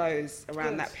actually closed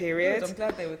around that period. Good. I'm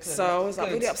glad they were closed. So I was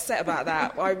really upset about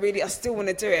that. I still want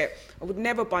to do it. I would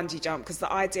never bungee jump because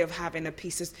the idea of having a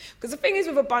piece of... Because the thing is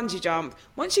with a bungee jump,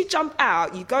 once you jump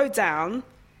out, you go down,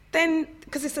 then,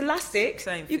 because it's elastic,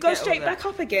 you go straight back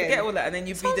up again. Forget all that, and then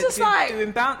you'd be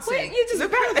doing bouncing. Wait, you're just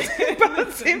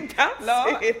bouncing.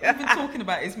 You've been talking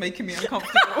about it's making me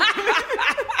uncomfortable.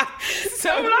 So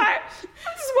I'm like...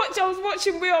 I was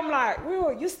watching Will, I'm like,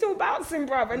 Will, you're still bouncing,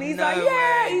 bruv. And he's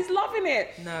he's loving it.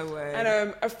 No way.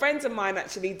 And a friend of mine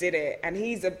actually did it, and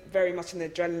he's very much an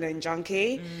adrenaline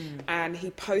junkie, and he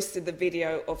posted the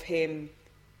video of him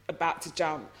about to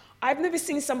jump. I've never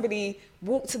seen somebody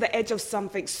walk to the edge of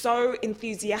something so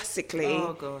enthusiastically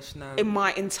in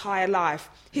my entire life.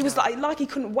 He was like he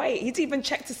couldn't wait. He'd even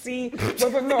check to see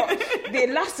whether or not the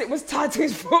elastic was tied to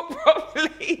his foot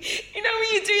properly. You know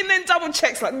when you're doing then double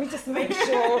checks, like, let me just make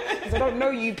sure, because I don't know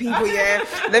you people,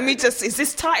 Let me just, is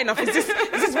this tight enough? Is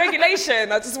this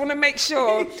regulation? I just want to make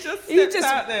sure. He just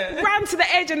ran to the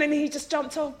edge and then he just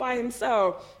jumped off by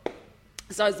himself.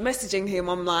 So I was messaging him,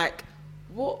 I'm like,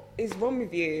 what is wrong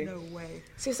with you? No way.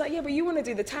 So he's like, yeah, but you want to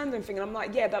do the tandem thing. And I'm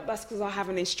like, yeah, that's because I have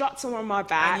an instructor on my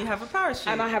back. And you have a parachute.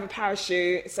 And I have a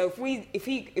parachute. So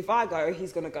if I go,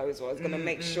 he's going to go as well. He's going to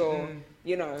make sure,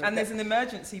 And there's an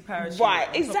emergency parachute. Right,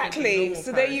 exactly.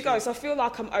 So there you go. So I feel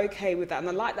like I'm okay with that. And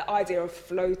I like the idea of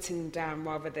floating down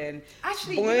rather than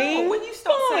actually, boing, when you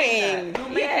start saying that, you're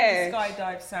making the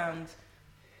skydive sound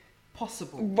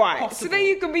possible. Right. So there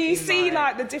you can be. You see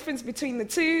like the difference between the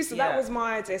two. So that was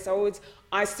my idea. So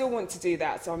I still want to do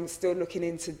that. So I'm still looking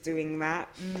into doing that.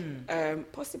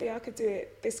 Possibly I could do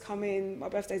it this coming. My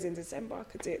birthday's in December. I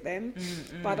could do it then.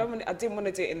 But I didn't want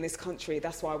to do it in this country.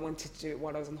 That's why I wanted to do it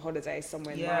while I was on holiday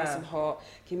somewhere nice and hot.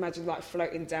 Can you imagine like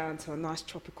floating down to a nice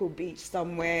tropical beach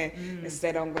somewhere?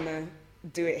 Instead, I'm gonna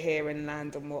do it here and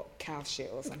land on cow shit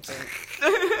or something.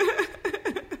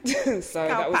 So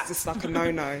that was just like a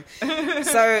no-no.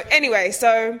 So anyway,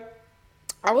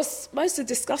 I was supposed to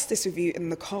discuss this with you in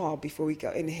the car before we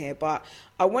got in here, but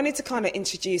I wanted to kind of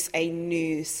introduce a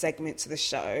new segment to the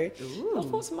show. Ooh. I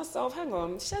thought to myself, hang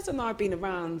on, Shez and I have been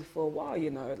around for a while, we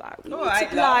need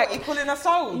to you're calling us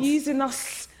old. Using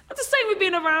us. I'm just saying we've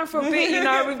been around for a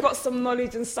bit, we've got some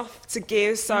knowledge and stuff to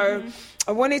give. So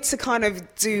I wanted to kind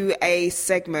of do a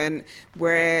segment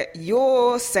where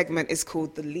your segment is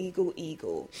called The Legal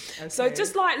Eagle. Okay. So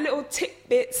just like little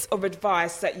tidbits of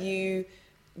advice that you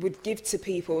would give to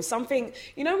people, something,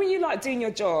 you know, when you like doing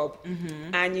your job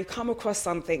and you come across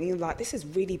something and you're like, this is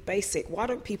really basic, why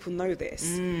don't people know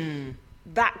this?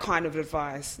 That kind of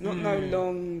advice, not no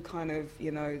long kind of,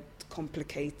 you know,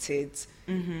 complicated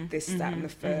this, that and the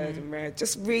third and rare,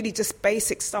 just really just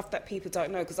basic stuff that people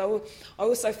don't know. Because I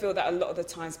also feel that a lot of the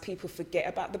times people forget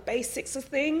about the basics of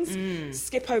things,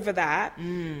 skip over that,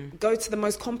 go to the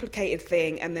most complicated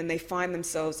thing, and then they find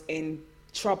themselves in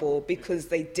trouble because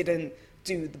they didn't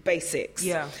do the basics.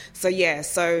 So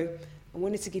I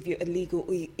wanted to give you a legal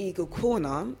eagle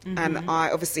corner, and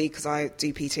I obviously, because I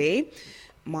do PT,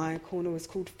 my corner was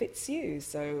called Fits You,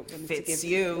 so I wanted to give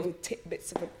you little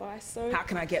tidbits of advice. So how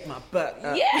can I get my butt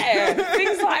up? Yeah,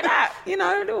 things like that, you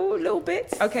know, little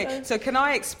bits. Okay, so can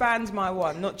I expand my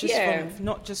one? Not just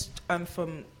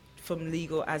from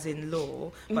legal as in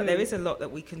law, but there is a lot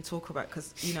that we can talk about,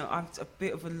 because, you know, I'm a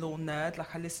bit of a law nerd.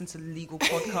 Like, I listen to legal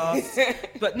podcasts,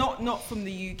 but not from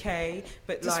the UK,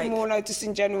 but just like more like just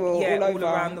in general, all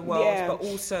around the world, but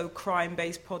also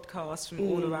crime-based podcasts from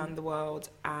all around the world,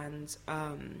 and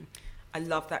I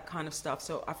love that kind of stuff.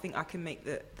 So I think I can make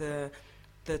the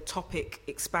topic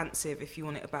expansive, if you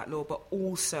want it, about law, but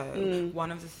also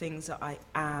one of the things that I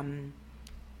am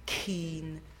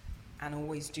keen and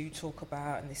always do talk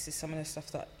about, and this is some of the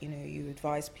stuff that, you know, you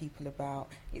advise people about,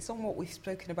 it's on what we've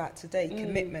spoken about today,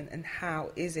 commitment, and how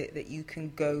is it that you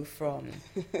can go from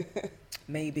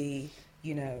maybe,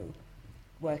 you know,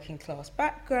 working class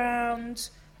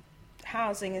background,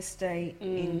 housing estate,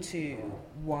 into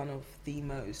one of the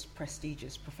most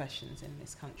prestigious professions in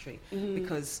this country.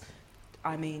 Because,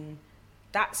 I mean,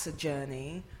 that's a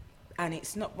journey, and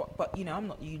it's not, but you know, I'm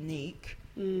not unique,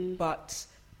 but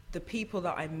the people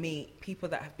that I meet, people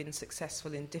that have been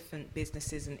successful in different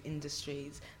businesses and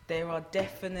industries, there are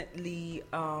definite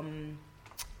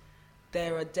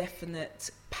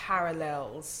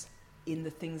parallels in the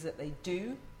things that they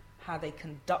do, how they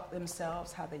conduct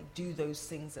themselves, how they do those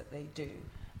things that they do.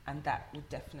 And that would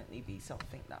definitely be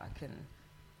something that I can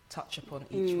touch upon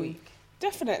each week.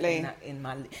 Definitely.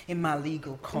 In my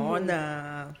legal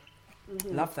corner.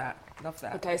 Love that.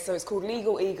 Okay, so it's called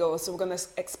Legal Eagle, so we're going to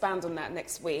expand on that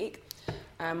next week.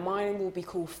 Mine will be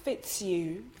called Fits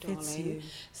You, darling. Fits You.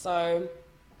 So,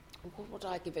 what would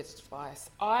I give it advice?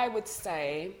 I would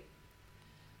say,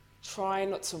 try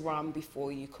not to run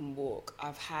before you can walk.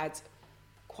 I've had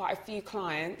quite a few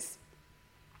clients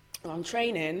who I'm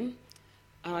training,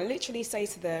 and I literally say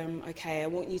to them, okay, I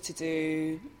want you to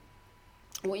do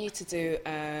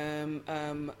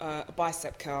a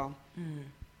bicep curl.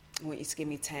 I want you to give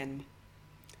me 10.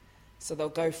 So they'll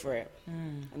go for it,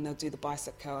 and they'll do the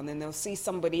bicep curl, and then they'll see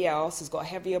somebody else who's got a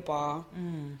heavier bar,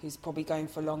 who's probably going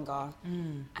for longer,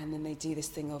 and then they do this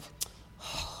thing of,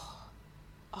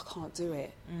 I can't do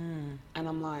it. And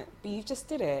I'm like, but you just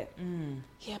did it.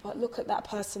 Yeah, but look at that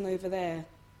person over there.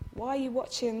 Why are you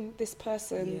watching this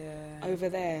person over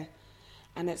there?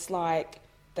 And it's like,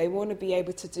 they want to be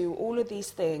able to do all of these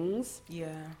things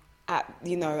at,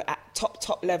 you know, at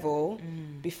top level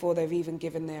before they've even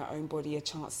given their own body a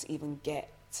chance to even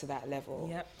get to that level.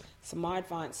 So my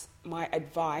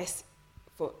advice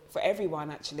for everyone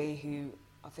actually who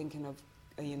are thinking of,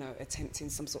 you know, attempting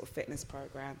some sort of fitness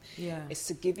program is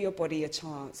to give your body a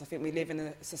chance. I think we live in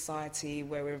a society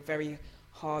where we're very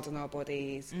hard on our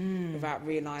bodies without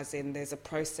realising there's a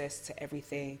process to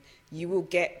everything. You will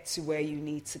get to where you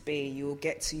need to be. You will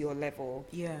get to your level.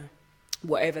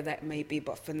 Whatever that may be.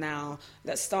 But for now,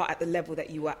 let's start at the level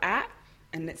that you are at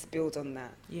and let's build on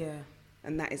that.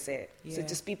 And that is it. So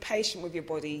just be patient with your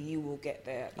body. You will get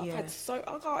there. I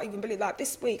can't even believe, like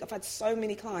this week, I've had so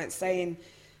many clients saying,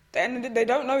 they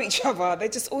don't know each other. They're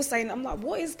just all saying, I'm like,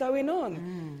 what is going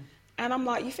on? And I'm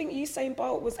like, you think Usain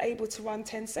Bolt was able to run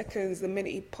 10 seconds the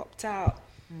minute he popped out?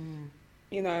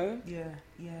 You know? Yeah,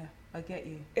 I get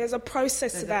you. There's a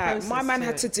process to that. My man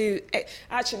had to do...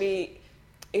 Actually,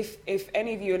 if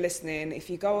any of you are listening, if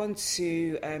you go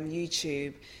onto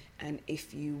YouTube and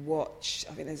if you watch...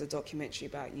 I think there's a documentary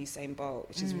about Usain Bolt,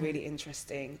 which is really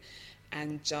interesting.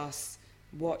 And just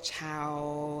watch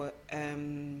how...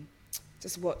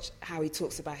 just watch how he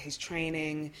talks about his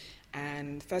training.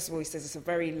 And first of all, he says it's a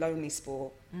very lonely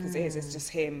sport, because it's just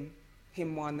him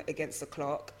one against the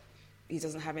clock. He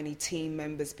doesn't have any team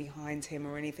members behind him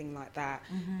or anything like that.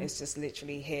 It's just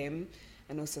literally him.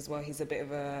 And also as well, he's a bit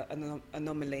of an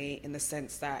anomaly in the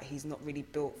sense that he's not really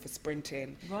built for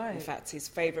sprinting. In fact, his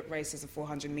favourite races are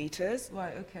 400 metres.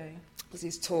 Because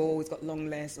he's tall, he's got long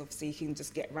legs, obviously he can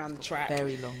just get around the track.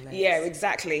 Very long legs. Yeah,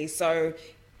 exactly. So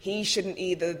he shouldn't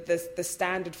either. The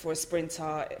standard for a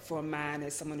sprinter for a man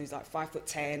is someone who's like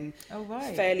 5'10". Oh,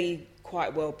 right. Fairly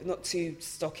quite well, not too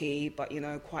stocky, but, you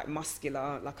know, quite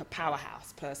muscular, like a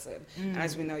powerhouse person. And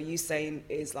as we know, Usain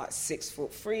is like 6'3",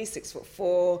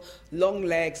 6'4", long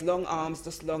legs, long arms,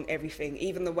 just long everything.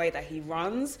 Even the way that he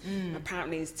runs,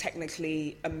 apparently is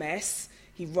technically a mess.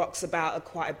 He rocks about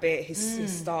quite a bit.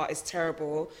 His start is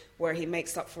terrible. Where he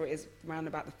makes up for it is around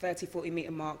about the 30, 40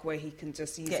 metre mark, where he can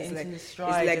just use his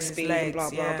leg speed and blah,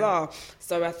 blah, blah.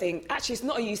 So I think, actually, it's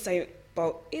not a Usain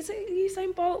Bolt. Is it a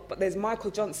Usain Bolt? But there's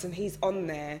Michael Johnson. He's on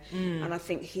there. And I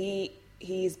think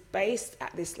he's based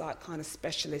at this, like, kind of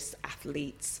specialist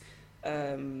athletes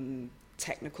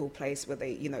technical place where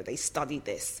they, you know, they study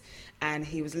this. And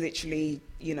he was literally,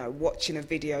 you know, watching a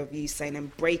video of Usain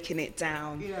and breaking it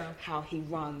down, how he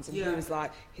runs. And he was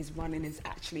like, his running is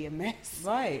actually a mess.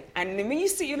 Right. And when you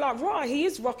see, you're like, right, he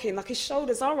is rocking, like his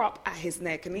shoulders are up at his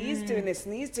neck and he is doing this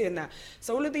and he's doing that.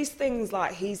 So all of these things,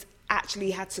 like, he's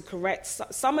actually had to correct.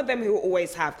 Some of them he'll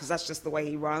always have, because that's just the way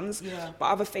he runs. But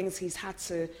other things he's had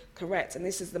to correct. And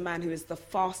this is the man who is the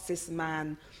fastest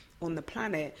man on the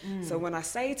planet. So when I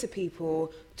say to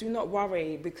people, do not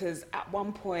worry, because at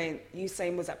one point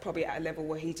Usain was probably at a level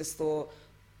where he just thought,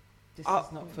 this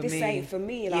is not for me. This ain't for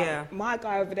me. Like, my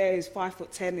guy over there who's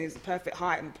 5'10", is perfect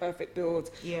height and perfect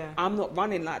build. I'm not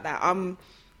running like that.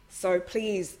 So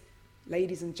please,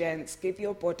 ladies and gents, give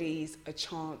your bodies a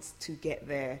chance to get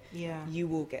there. You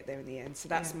will get there in the end. So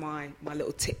that's my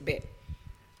little tidbit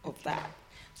of that.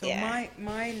 So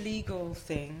my legal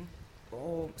thing,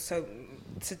 so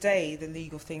today the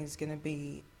legal thing is going to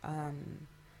be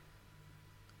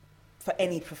for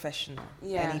any professional.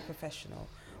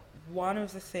 One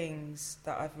of the things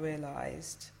that I've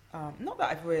realised, not that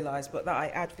I've realised, but that I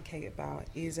advocate about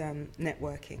is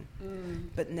networking,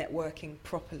 but networking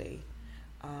properly,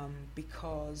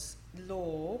 because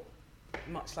law,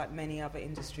 much like many other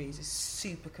industries, is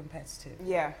super competitive.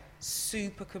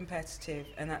 Super competitive,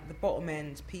 and at the bottom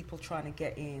end, people trying to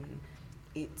get in,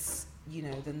 it's, you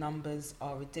know, the numbers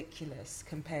are ridiculous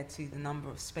compared to the number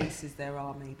of spaces there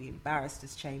are maybe in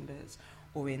barristers' chambers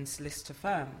or in solicitor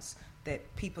firms.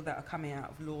 That people that are coming out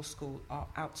of law school are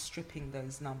outstripping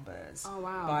those numbers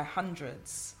by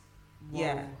hundreds.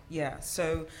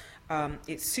 So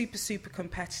it's super, super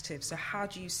competitive. So how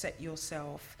do you set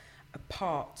yourself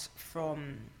apart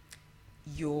from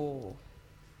your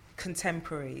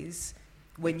contemporaries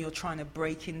when you're trying to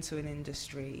break into an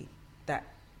industry that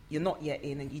you're not yet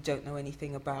in and you don't know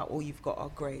anything about? All you've got are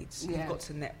grades. You've got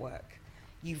to network.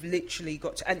 You've literally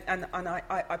got to, and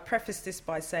I preface this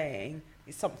by saying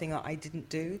it's something that I didn't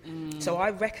do. So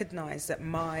I recognise that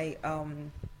my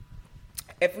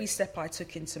every step I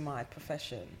took into my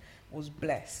profession was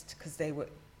blessed, because they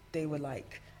were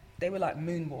like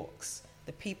moonwalks.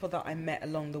 The people that I met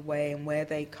along the way and where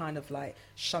they kind of like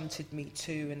shunted me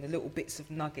to, and the little bits of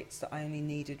nuggets that I only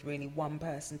needed really one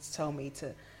person to tell me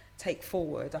to take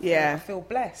forward. I feel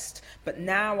blessed. But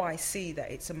now I see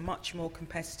that it's a much more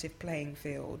competitive playing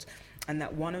field, and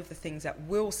that one of the things that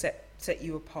will set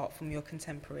you apart from your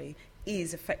contemporary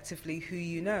is effectively who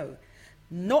you know.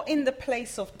 Not in the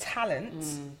place of talent,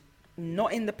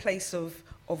 not in the place of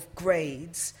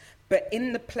grades, but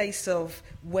in the place of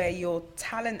where your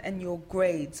talent and your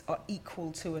grades are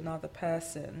equal to another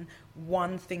person.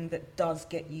 One thing that does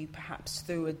get you perhaps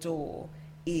through a door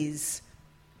is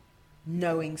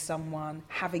knowing someone,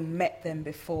 having met them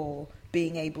before,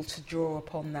 being able to draw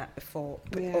upon that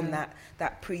on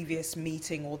that previous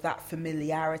meeting, or that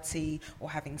familiarity, or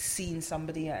having seen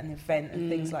somebody at an event and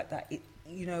things like that.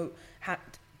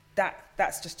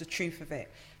 That's just the truth of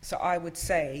it. So I would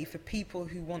say for people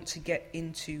who want to get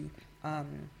into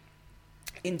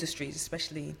industries,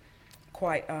 especially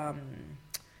quite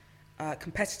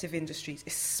competitive industries,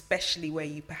 especially where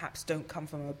you perhaps don't come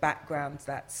from a background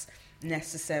that's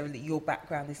necessarily, your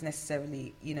background is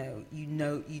necessarily, you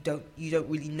don't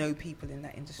really know people in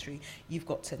that industry. You've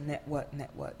got to network.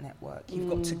 You've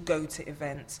got to go to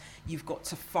events. You've got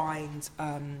to find,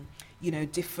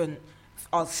 different.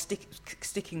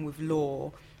 Sticking with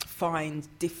law, find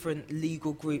different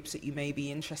legal groups that you may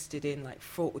be interested in, like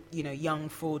fraud, young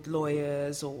fraud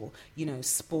lawyers, or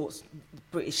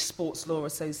British Sports Law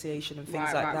Association and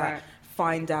things like that. Right.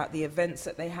 Find out the events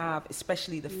that they have,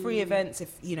 especially the free events.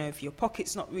 If your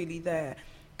pocket's not really there,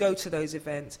 go to those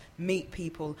events, meet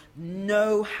people,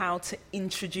 know how to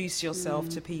introduce yourself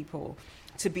to people,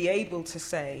 to be able to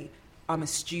say, I'm a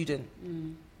student.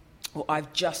 or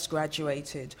I've just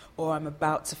graduated, or I'm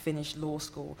about to finish law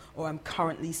school, or I'm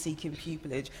currently seeking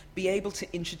pupillage. Be able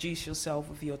to introduce yourself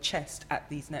with your chest at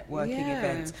these networking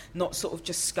events, not sort of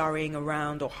just scurrying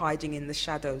around or hiding in the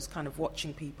shadows, kind of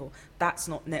watching people. That's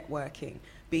not networking.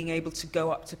 Being able to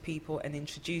go up to people and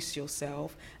introduce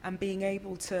yourself, and being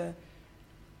able to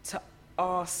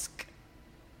ask,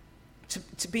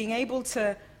 to being able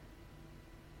to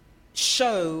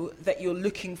show that you're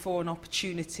looking for an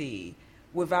opportunity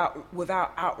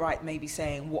without outright maybe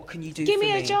saying, what can you do Give for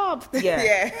me? me a job.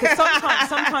 Yeah. Because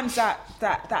sometimes that's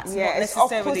not necessarily... it's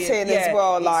off-putting as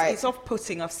well. It's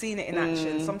off-putting. I've seen it in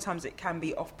action. Sometimes it can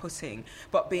be off-putting.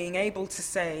 But being able to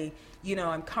say, you know,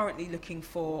 I'm currently looking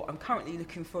for a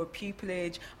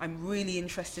pupillage. I'm really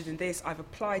interested in this. I've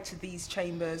applied to these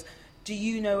chambers. Do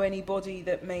you know anybody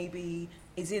that maybe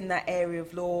is in that area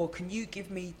of law? Can you give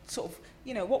me sort of,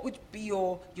 you know, what would be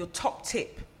your top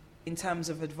tip in terms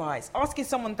of advice? Asking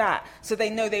someone that, so they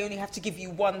know they only have to give you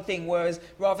one thing, whereas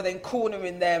rather than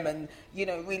cornering them and, you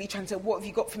know, really trying to, what have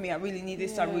you got for me? I really need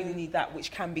this, I really need that,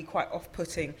 which can be quite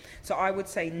off-putting. So I would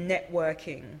say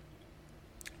networking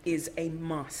is a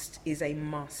must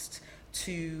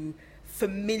to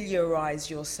familiarize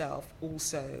yourself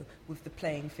also with the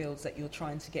playing fields that you're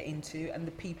trying to get into and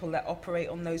the people that operate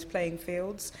on those playing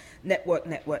fields. Network.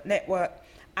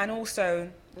 And also,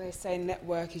 they say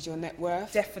network is your net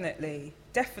worth. Definitely.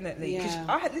 Because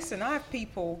I have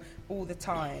people all the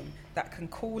time that can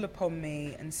call upon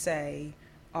me and say,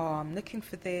 I'm looking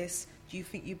for this. Do you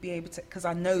think you'd be able to? Because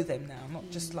I know them now, not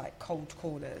just like cold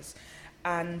callers.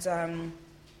 And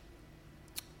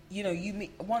you know,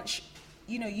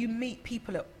 you meet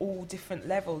people at all different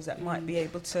levels that might be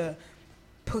able to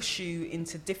push you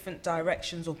into different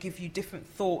directions or give you different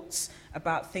thoughts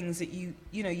about things that you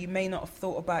may not have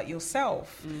thought about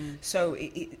yourself. So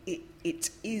it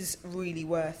is really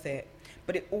worth it,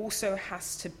 but it also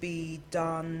has to be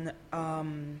done.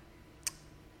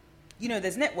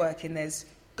 There's networking, there's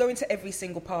going to every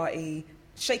single party,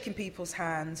 shaking people's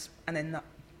hands, and then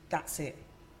that's it.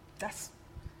 That's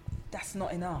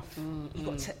not enough. You've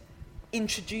got to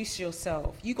introduce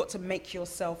yourself. You got to make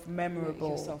yourself memorable.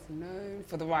 Make yourself known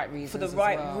for the right reasons. For the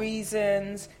right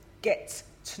reasons. Get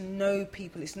to know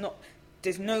people.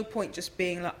 There's no point just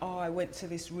being like, oh, I went to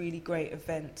this really great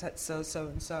event at so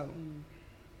and so.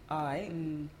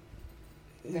 Who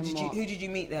did you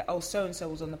meet there? Oh, so and so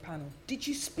was on the panel. Did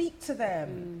you speak to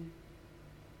them?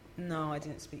 No, I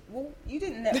didn't speak. Well, you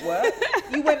didn't network.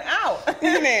 You went out.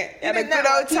 Didn't it? You had a good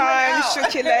old time,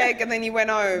 shook your leg, and then you went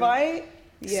home. Right?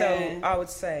 Yeah. So I would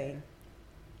say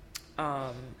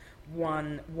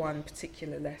one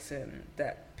particular lesson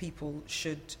that people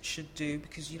should do,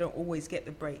 because you don't always get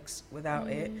the breaks without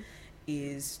it,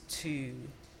 is to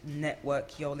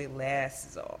network your little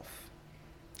asses off.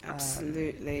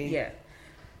 Absolutely. Yeah.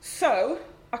 So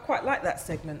I quite like that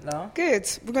segment, La. Good.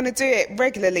 We're going to do it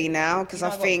regularly now, because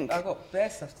I think... I've got bare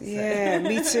stuff to say. Yeah,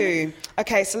 me too.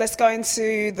 Okay, so let's go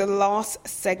into the last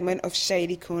segment of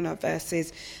Shady Corner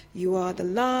versus You Are the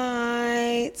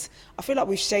Light. I feel like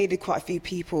we've shaded quite a few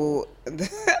people at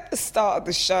the start of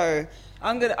the show.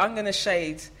 I'm gonna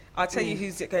shade. I'll tell you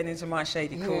who's going into my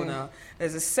Shady Corner.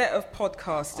 There's a set of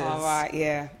podcasters. All right,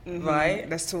 yeah. Mm-hmm. Right?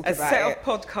 Let's talk about it. A set of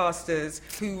podcasters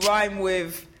who rhyme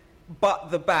with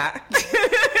but the bat.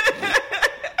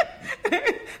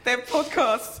 Their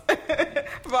podcast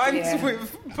rhymes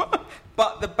with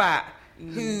but the bat,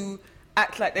 who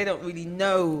act like they don't really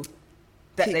know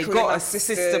that Keep they calling got a us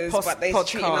sister sisters, podcast. but they're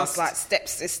treating us like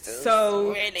stepsisters.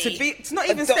 So really? it's not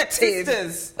even Adopted.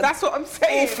 stepsisters. That's what I'm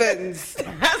saying. Orphans.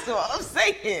 That's what I'm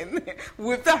saying.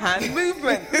 With the hand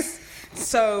movements.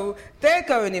 So they're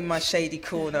going in my Shady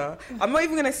Corner. I'm not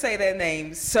even going to say their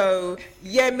names. So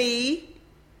Yemi,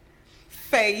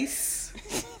 Face,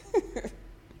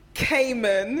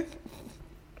 Cayman,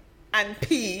 and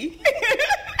P.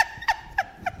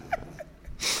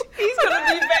 He's going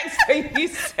to be vexed when you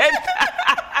said that.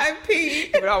 And P.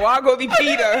 But well, I got to be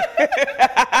P though.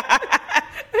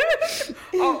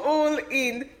 Are all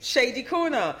in Shady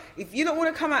Corner. If you don't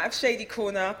want to come out of Shady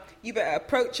Corner, you better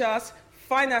approach us.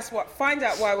 Find out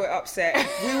why we're upset.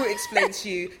 We will explain to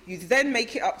you. You then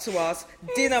make it up to us.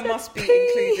 Dinner must be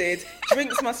included.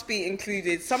 Drinks must be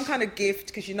included. Some kind of gift,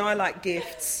 because you know I like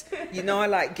gifts.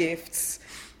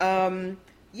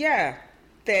 Yeah.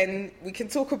 Then we can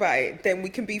talk about it. Then we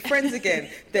can be friends again.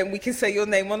 Then we can say your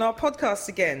name on our podcast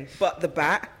again. But the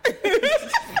bat.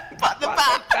 But the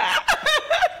bat.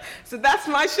 So that's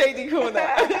my Shady Corner.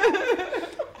 I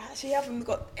actually haven't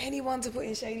got anyone to put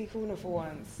in Shady Corner for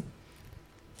once.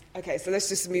 Okay, so let's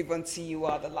just move on to You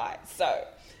Are the Light. So,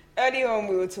 earlier on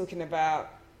we were talking about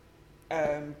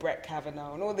Brett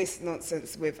Kavanaugh and all this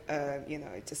nonsense with,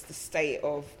 just the state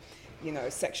of,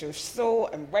 sexual assault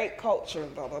and rape culture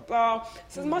and blah, blah, blah.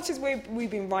 So as much as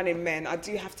we've been running men, I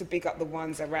do have to big up the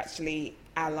ones that are actually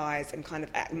allies and kind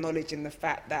of acknowledging the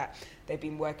fact that they've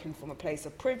been working from a place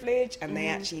of privilege and they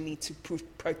actually need to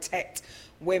protect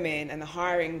women, and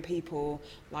hiring people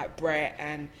like Brett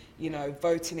and,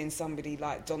 voting in somebody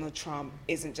like Donald Trump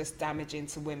isn't just damaging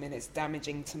to women, it's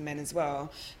damaging to men as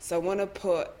well. So I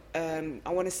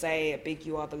want to say a big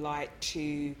you are the light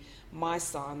to my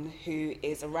son, who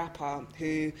is a rapper,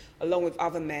 who, along with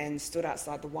other men, stood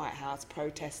outside the White House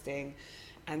protesting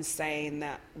and saying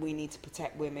that we need to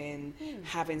protect women,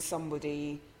 having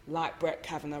somebody like Brett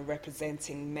Kavanaugh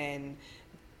representing men,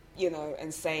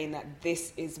 and saying that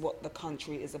this is what the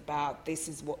country is about, this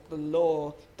is what the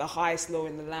law, the highest law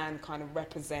in the land kind of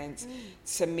represents,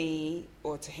 to me,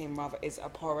 or to him rather, is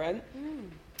abhorrent.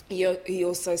 He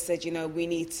also said, we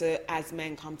need to, as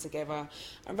men, come together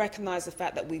and recognise the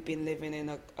fact that we've been living in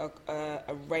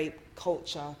a rape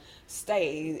culture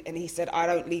state. And he said, I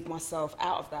don't leave myself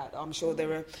out of that. I'm sure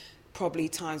there are probably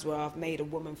times where I've made a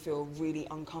woman feel really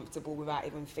uncomfortable without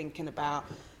even thinking about...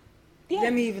 Yeah.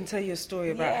 Let me even tell you a story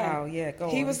about how, go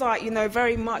on. He was like,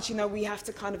 very much, we have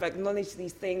to kind of acknowledge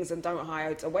these things and don't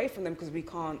hide away from them because we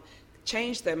can't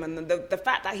change them. And the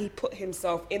fact that he put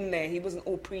himself in there, he wasn't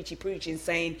all preaching,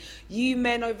 saying, you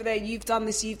men over there, you've done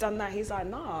this, you've done that. He's like,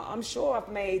 nah, I'm sure I've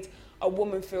made a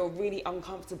woman feel really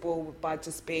uncomfortable by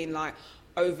just being like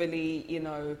overly,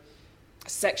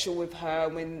 sexual with her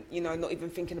when, not even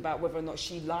thinking about whether or not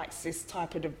she likes this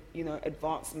type of,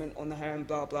 advancement on her and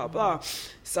blah, blah, blah.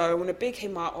 So I want to big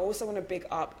him up. I also want to big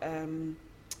up,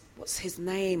 what's his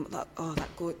name?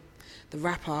 The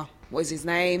rapper. What is his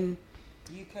name?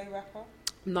 UK rapper?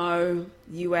 No,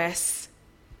 US.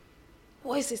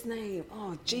 What is his name?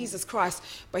 Oh, Jesus Christ.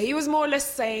 But he was more or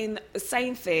less saying the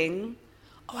same thing.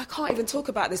 Oh, I can't even talk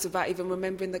about this without even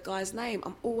remembering the guy's name.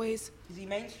 Is he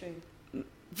mainstream?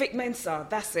 Vic Mensa,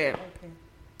 that's it. Okay.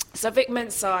 So Vic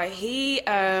Mensa, he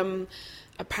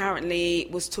apparently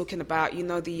was talking about,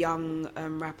 the young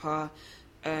rapper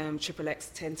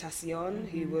XXXTentacion,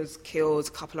 who was killed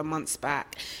a couple of months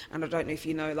back. And I don't know if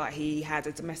you know, he had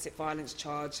a domestic violence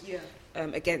charge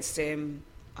against him.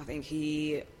 I think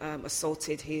he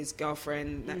assaulted his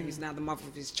girlfriend, who's now the mother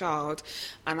of his child.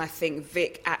 And I think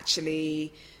Vic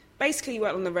actually basically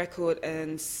went on the record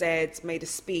and made a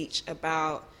speech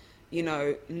about,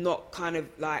 not kind of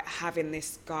having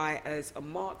this guy as a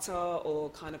martyr, or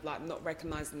kind of not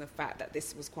recognizing the fact that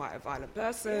this was quite a violent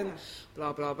person,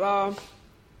 blah, blah, blah.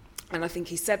 And I think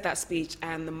he said that speech,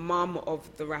 and the mum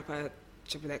of the rapper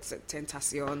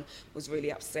XXXTentacion was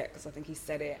really upset because I think he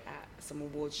said it at some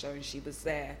award show and she was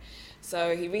there.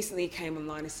 So he recently came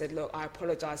online and said, look, I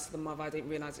apologise to the mother, I didn't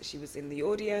realise that she was in the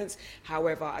audience.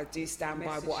 However, I do stand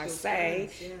by what I say.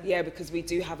 Because we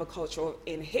do have a culture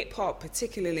in hip-hop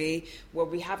particularly where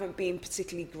we haven't been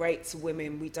particularly great to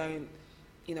women. We don't,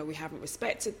 we haven't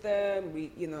respected them,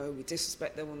 we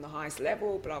disrespect them on the highest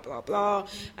level, blah, blah, blah,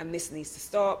 and this needs to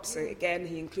stop. So again,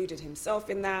 he included himself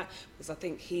in that, because I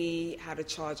think he had a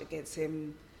charge against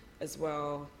him as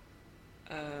well,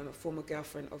 a former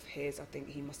girlfriend of his. I think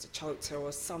he must have choked her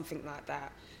or something like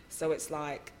that. So it's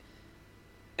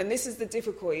and this is the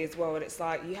difficulty as well, and it's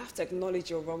you have to acknowledge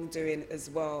your wrongdoing as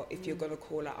well if you're going to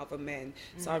call out other men.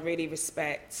 So I really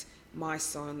respect my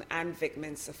son and Vic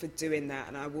Mensa for doing that,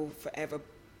 and I will forever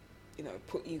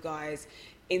put you guys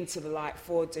into the light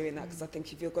for doing that, because I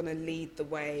think if you're going to lead the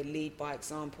way, lead by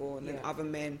example, and then other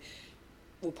men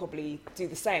will probably do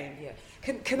the same.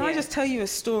 Can I just tell you a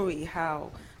story how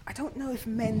I don't know if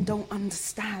men don't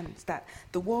understand that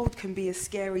the world can be a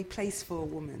scary place for a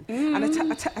woman. And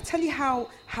I tell you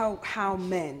how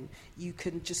men, you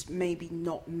can just maybe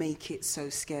not make it so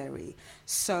scary.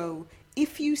 So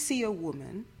if you see a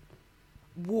woman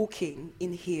walking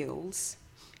in heels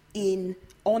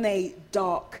on a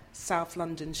dark South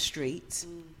London street,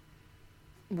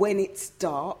 when it's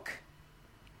dark,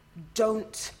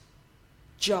 don't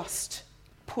just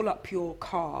pull up your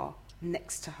car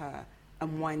next to her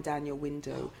and wind down your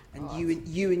window, and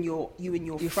you and your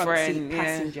front seat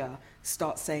passenger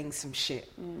start saying some shit.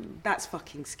 That's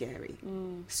fucking scary.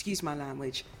 Excuse my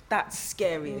language. That's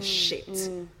scary as shit.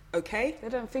 Okay? They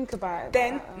don't think about it.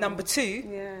 Then, number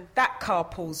two, that car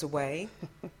pulls away.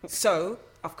 So,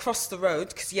 I've crossed the road,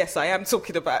 because yes, I am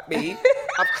talking about me.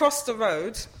 I've crossed the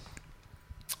road.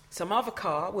 Some other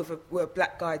car with a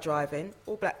black guy driving,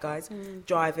 all black guys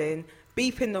driving,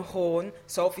 beeping the horn.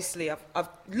 So obviously I've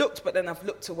looked, but then I've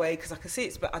looked away because I can see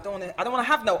it. But I don't want to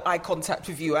have no eye contact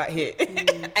with you out here.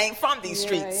 I ain't from these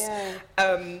streets.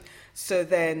 So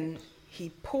then he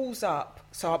pulls up,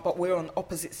 but we're on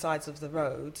opposite sides of the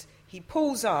road. He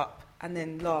pulls up, and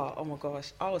then, oh my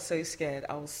gosh, I was so scared.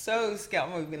 I'm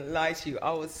not even going to lie to you.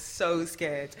 I was so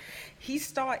scared. He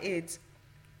started,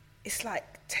 it's like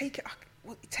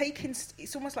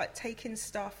it's almost like taking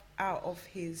stuff out of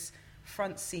his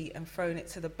front seat and throwing it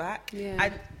to the back. Yeah.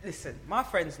 And listen, my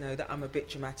friends know that I'm a bit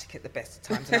dramatic at the best of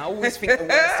times, and I always think the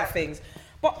worst of things.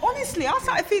 But honestly, I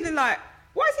started feeling like,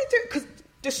 why is he doing? Because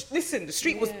the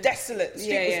street was desolate. The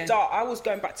street was dark. I was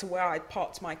going back to where I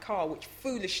parked my car, which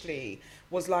foolishly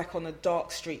was like on a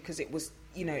dark street because it was,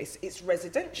 it's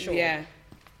residential. Yeah.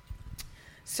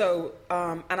 So,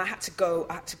 and I had to go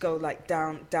like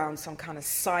down some kind of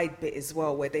side bit as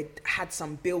well where they had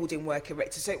some building work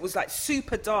erected. So it was like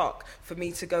super dark for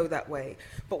me to go that way.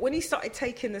 But when he started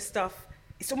taking the stuff,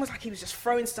 it's almost like he was just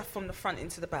throwing stuff from the front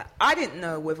into the back. I didn't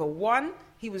know whether one,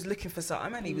 he was looking for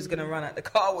something and he was going to run out the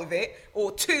car with it,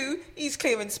 or two, he's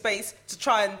clearing space to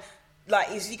try and,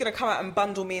 like, is he going to come out and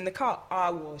bundle me in the car?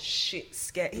 I was shit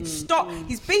scared. He'd stop.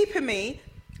 He's beeping me.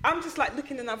 I'm just like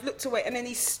looking, and I've looked away, and then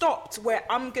he stopped where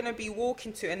I'm going to be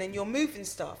walking to, and then you're moving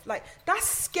stuff. Like, that's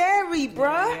scary,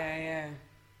 bruh. Yeah.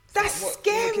 That's like,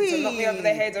 scary. To knock me over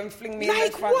the head and fling me in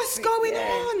the front what's seat. going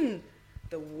on?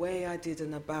 The way I did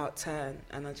an about turn,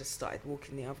 and I just started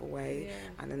walking the other way,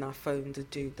 and then I phoned a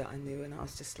dude that I knew, and I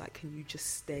was just like, can you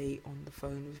just stay on the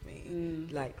phone with me,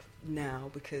 like,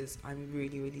 now, because I'm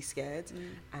really, really scared,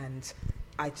 and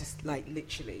I just, like,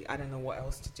 literally, I don't know what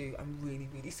else to do. I'm really,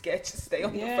 really scared to stay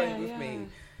on the phone with me.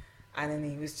 And then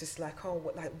he was just like,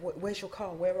 where's your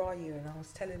car? Where are you? And I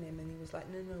was telling him, and he was like,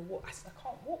 no, what? I said, I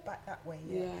can't walk back that way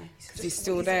yet. Yeah, Because he's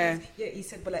still there. He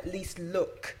said, well, at least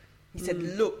look. He said,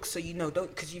 look, so you know, don't,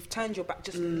 because you've turned your back,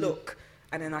 just look.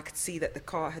 And then I could see that the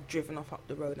car had driven off up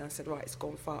the road. And I said, right, it's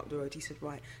gone far up the road. He said,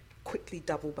 right, quickly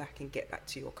double back and get back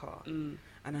to your car.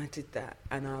 And I did that.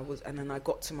 And then I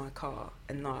got to my car,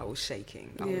 and I was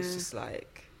shaking. I was just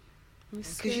like,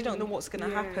 because you don't know what's going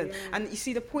to happen. Yeah. And you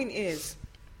see, the point is,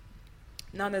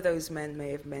 none of those men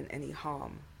may have meant any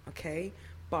harm, okay?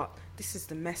 But this is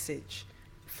the message.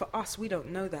 For us, we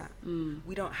don't know that.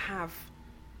 We don't have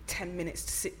 10 minutes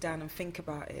to sit down and think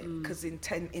about it, because in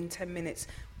 10 minutes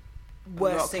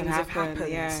worse things have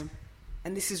happened.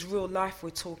 And this is real life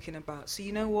we're talking about. So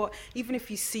you know what, even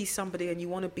if you see somebody and you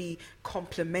want to be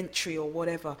complimentary or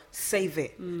whatever, save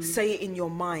it. Say it in your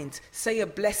mind. Say a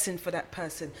blessing for that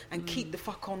person, and keep the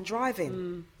fuck on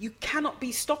driving. You cannot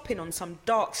be stopping on some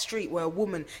dark street where a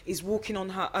woman is walking on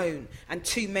her own and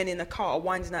two men in a car are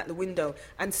winding out the window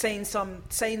and saying some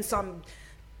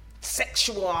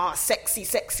sexual, sexy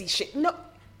shit. No,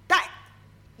 that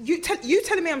you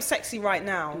telling me I'm sexy right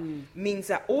now means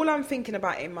that all I'm thinking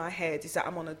about in my head is that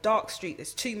I'm on a dark street,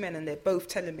 there's two men, and they're both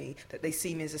telling me that they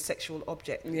see me as a sexual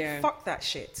object. Fuck that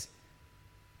shit.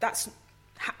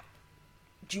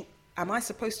 Am I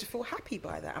supposed to feel happy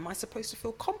by that? Am I supposed to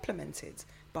feel complimented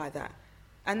by that?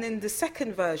 And then the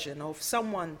second version of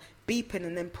someone beeping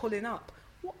and then pulling up.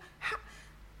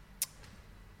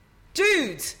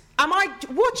 Dude,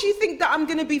 what do you think that I'm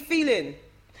going to be feeling?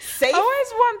 Safe? I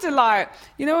always wonder, like,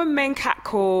 you know, when men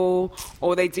catcall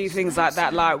or they do things like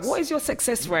that, like, what is your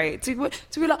success rate? To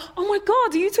be like, oh my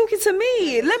God, are you talking to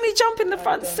me? Let me jump in the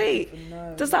front seat.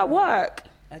 Does that work?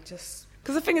 Because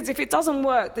the thing is, if it doesn't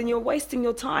work, then you're wasting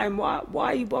your time. Why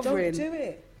are you bothering?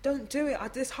 Don't do it.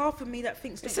 There's half of me that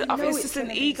thinks it's just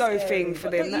an ego thing for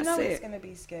them. That's it. It's going to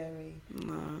be scary.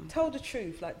 No. Tell the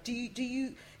truth. Like, do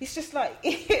you? It's just like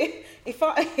if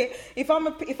I'm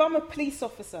a police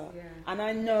officer and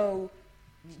I know,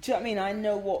 do you know what I mean? I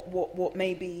know what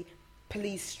maybe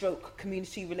police /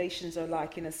 community relations are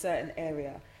like in a certain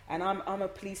area, and I'm a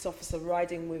police officer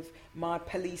riding with my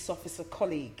police officer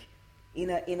colleague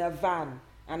in a van,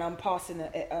 and I'm passing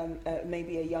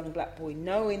maybe a young black boy,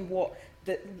 knowing what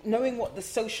the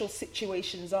social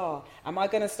situations are. Am I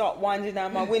going to start winding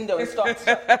down my window and start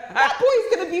that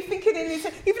boy's going to be thinking in his,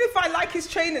 even if I like his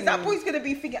trainers, that boy's going to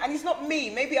be thinking, and it's not me,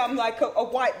 maybe I'm like a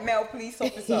white male police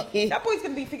officer, that boy's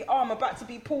going to be thinking, oh, I'm about to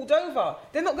be pulled over.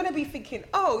 They're not going to be thinking,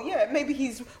 oh yeah, maybe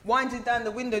he's winding down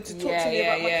the window to talk to me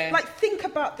about like, think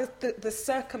about the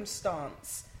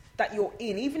circumstance that you're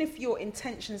in, even if your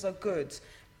intentions are good.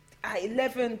 At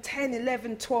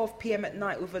 10, 12 p.m. at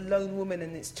night with a lone woman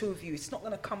and it's two of you, it's not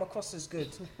going to come across as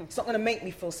good. It's not going to make me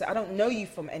feel sad. I don't know you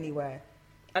from anywhere.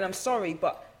 And I'm sorry,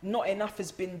 but not enough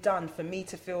has been done for me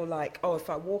to feel like, oh, if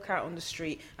I walk out on the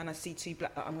street and I see two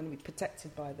black, I'm going to be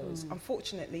protected by those.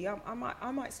 Unfortunately,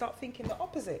 I might start thinking the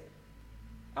opposite.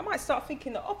 I might start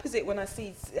thinking the opposite when I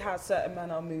see how certain men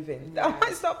are moving. I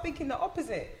might start thinking the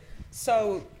opposite.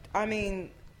 So, I mean,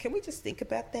 can we just think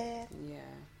about that? Yeah.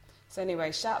 So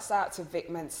anyway, shouts out to Vic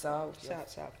Mensa.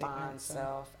 Shouts out Vic Fine Mensa.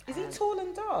 self. Is he tall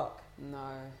and dark?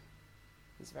 No.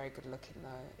 He's very good looking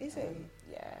though. Is he?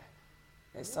 Yeah.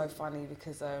 It's so funny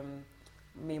because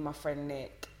me and my friend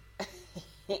Nick,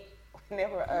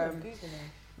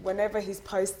 whenever he's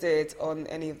posted on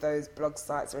any of those blog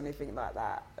sites or anything like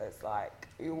that, it's like,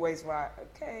 he always write,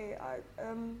 okay,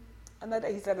 I know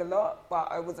that he said a lot,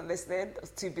 but I wasn't listening. I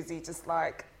was too busy just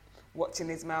like watching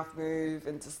his mouth move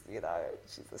and just, you know,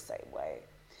 she's the same way.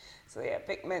 So yeah,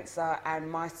 Vic Mensa and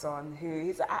my son, who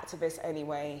he's an activist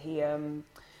anyway, he,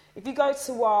 if you go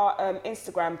to our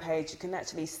Instagram page, you can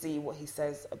actually see what he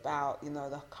says about, you know,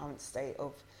 the current state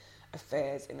of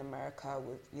affairs in America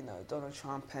with, you know, Donald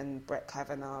Trump and Brett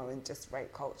Kavanaugh and just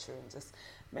rape culture and just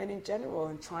men in general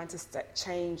and trying to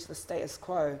change the status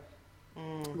quo,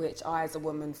 which I as a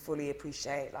woman fully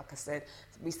appreciate. Like I said,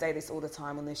 we say this all the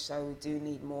time on this show, we do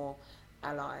need more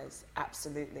allies,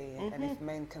 absolutely. And if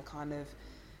men can kind of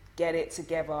get it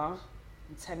together, I'm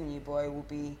telling you, boy, we'll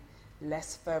be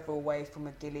less further away from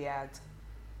a Gilead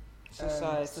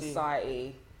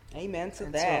society. Amen to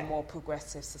and that. to a more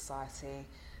progressive society.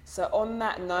 So on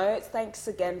that note, thanks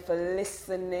again for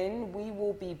listening. We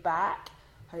will be back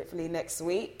hopefully next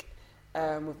week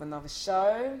with another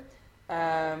show.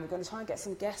 We're going to try and get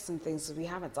some guests and things because we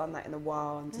haven't done that in a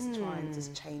while and just try and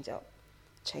just change up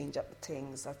the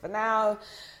things. So for now,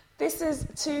 this is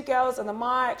Two Girls and a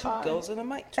Mic. Two girls and a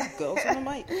mic. Two girls and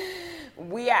a mic.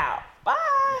 We out. Bye.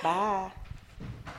 Bye.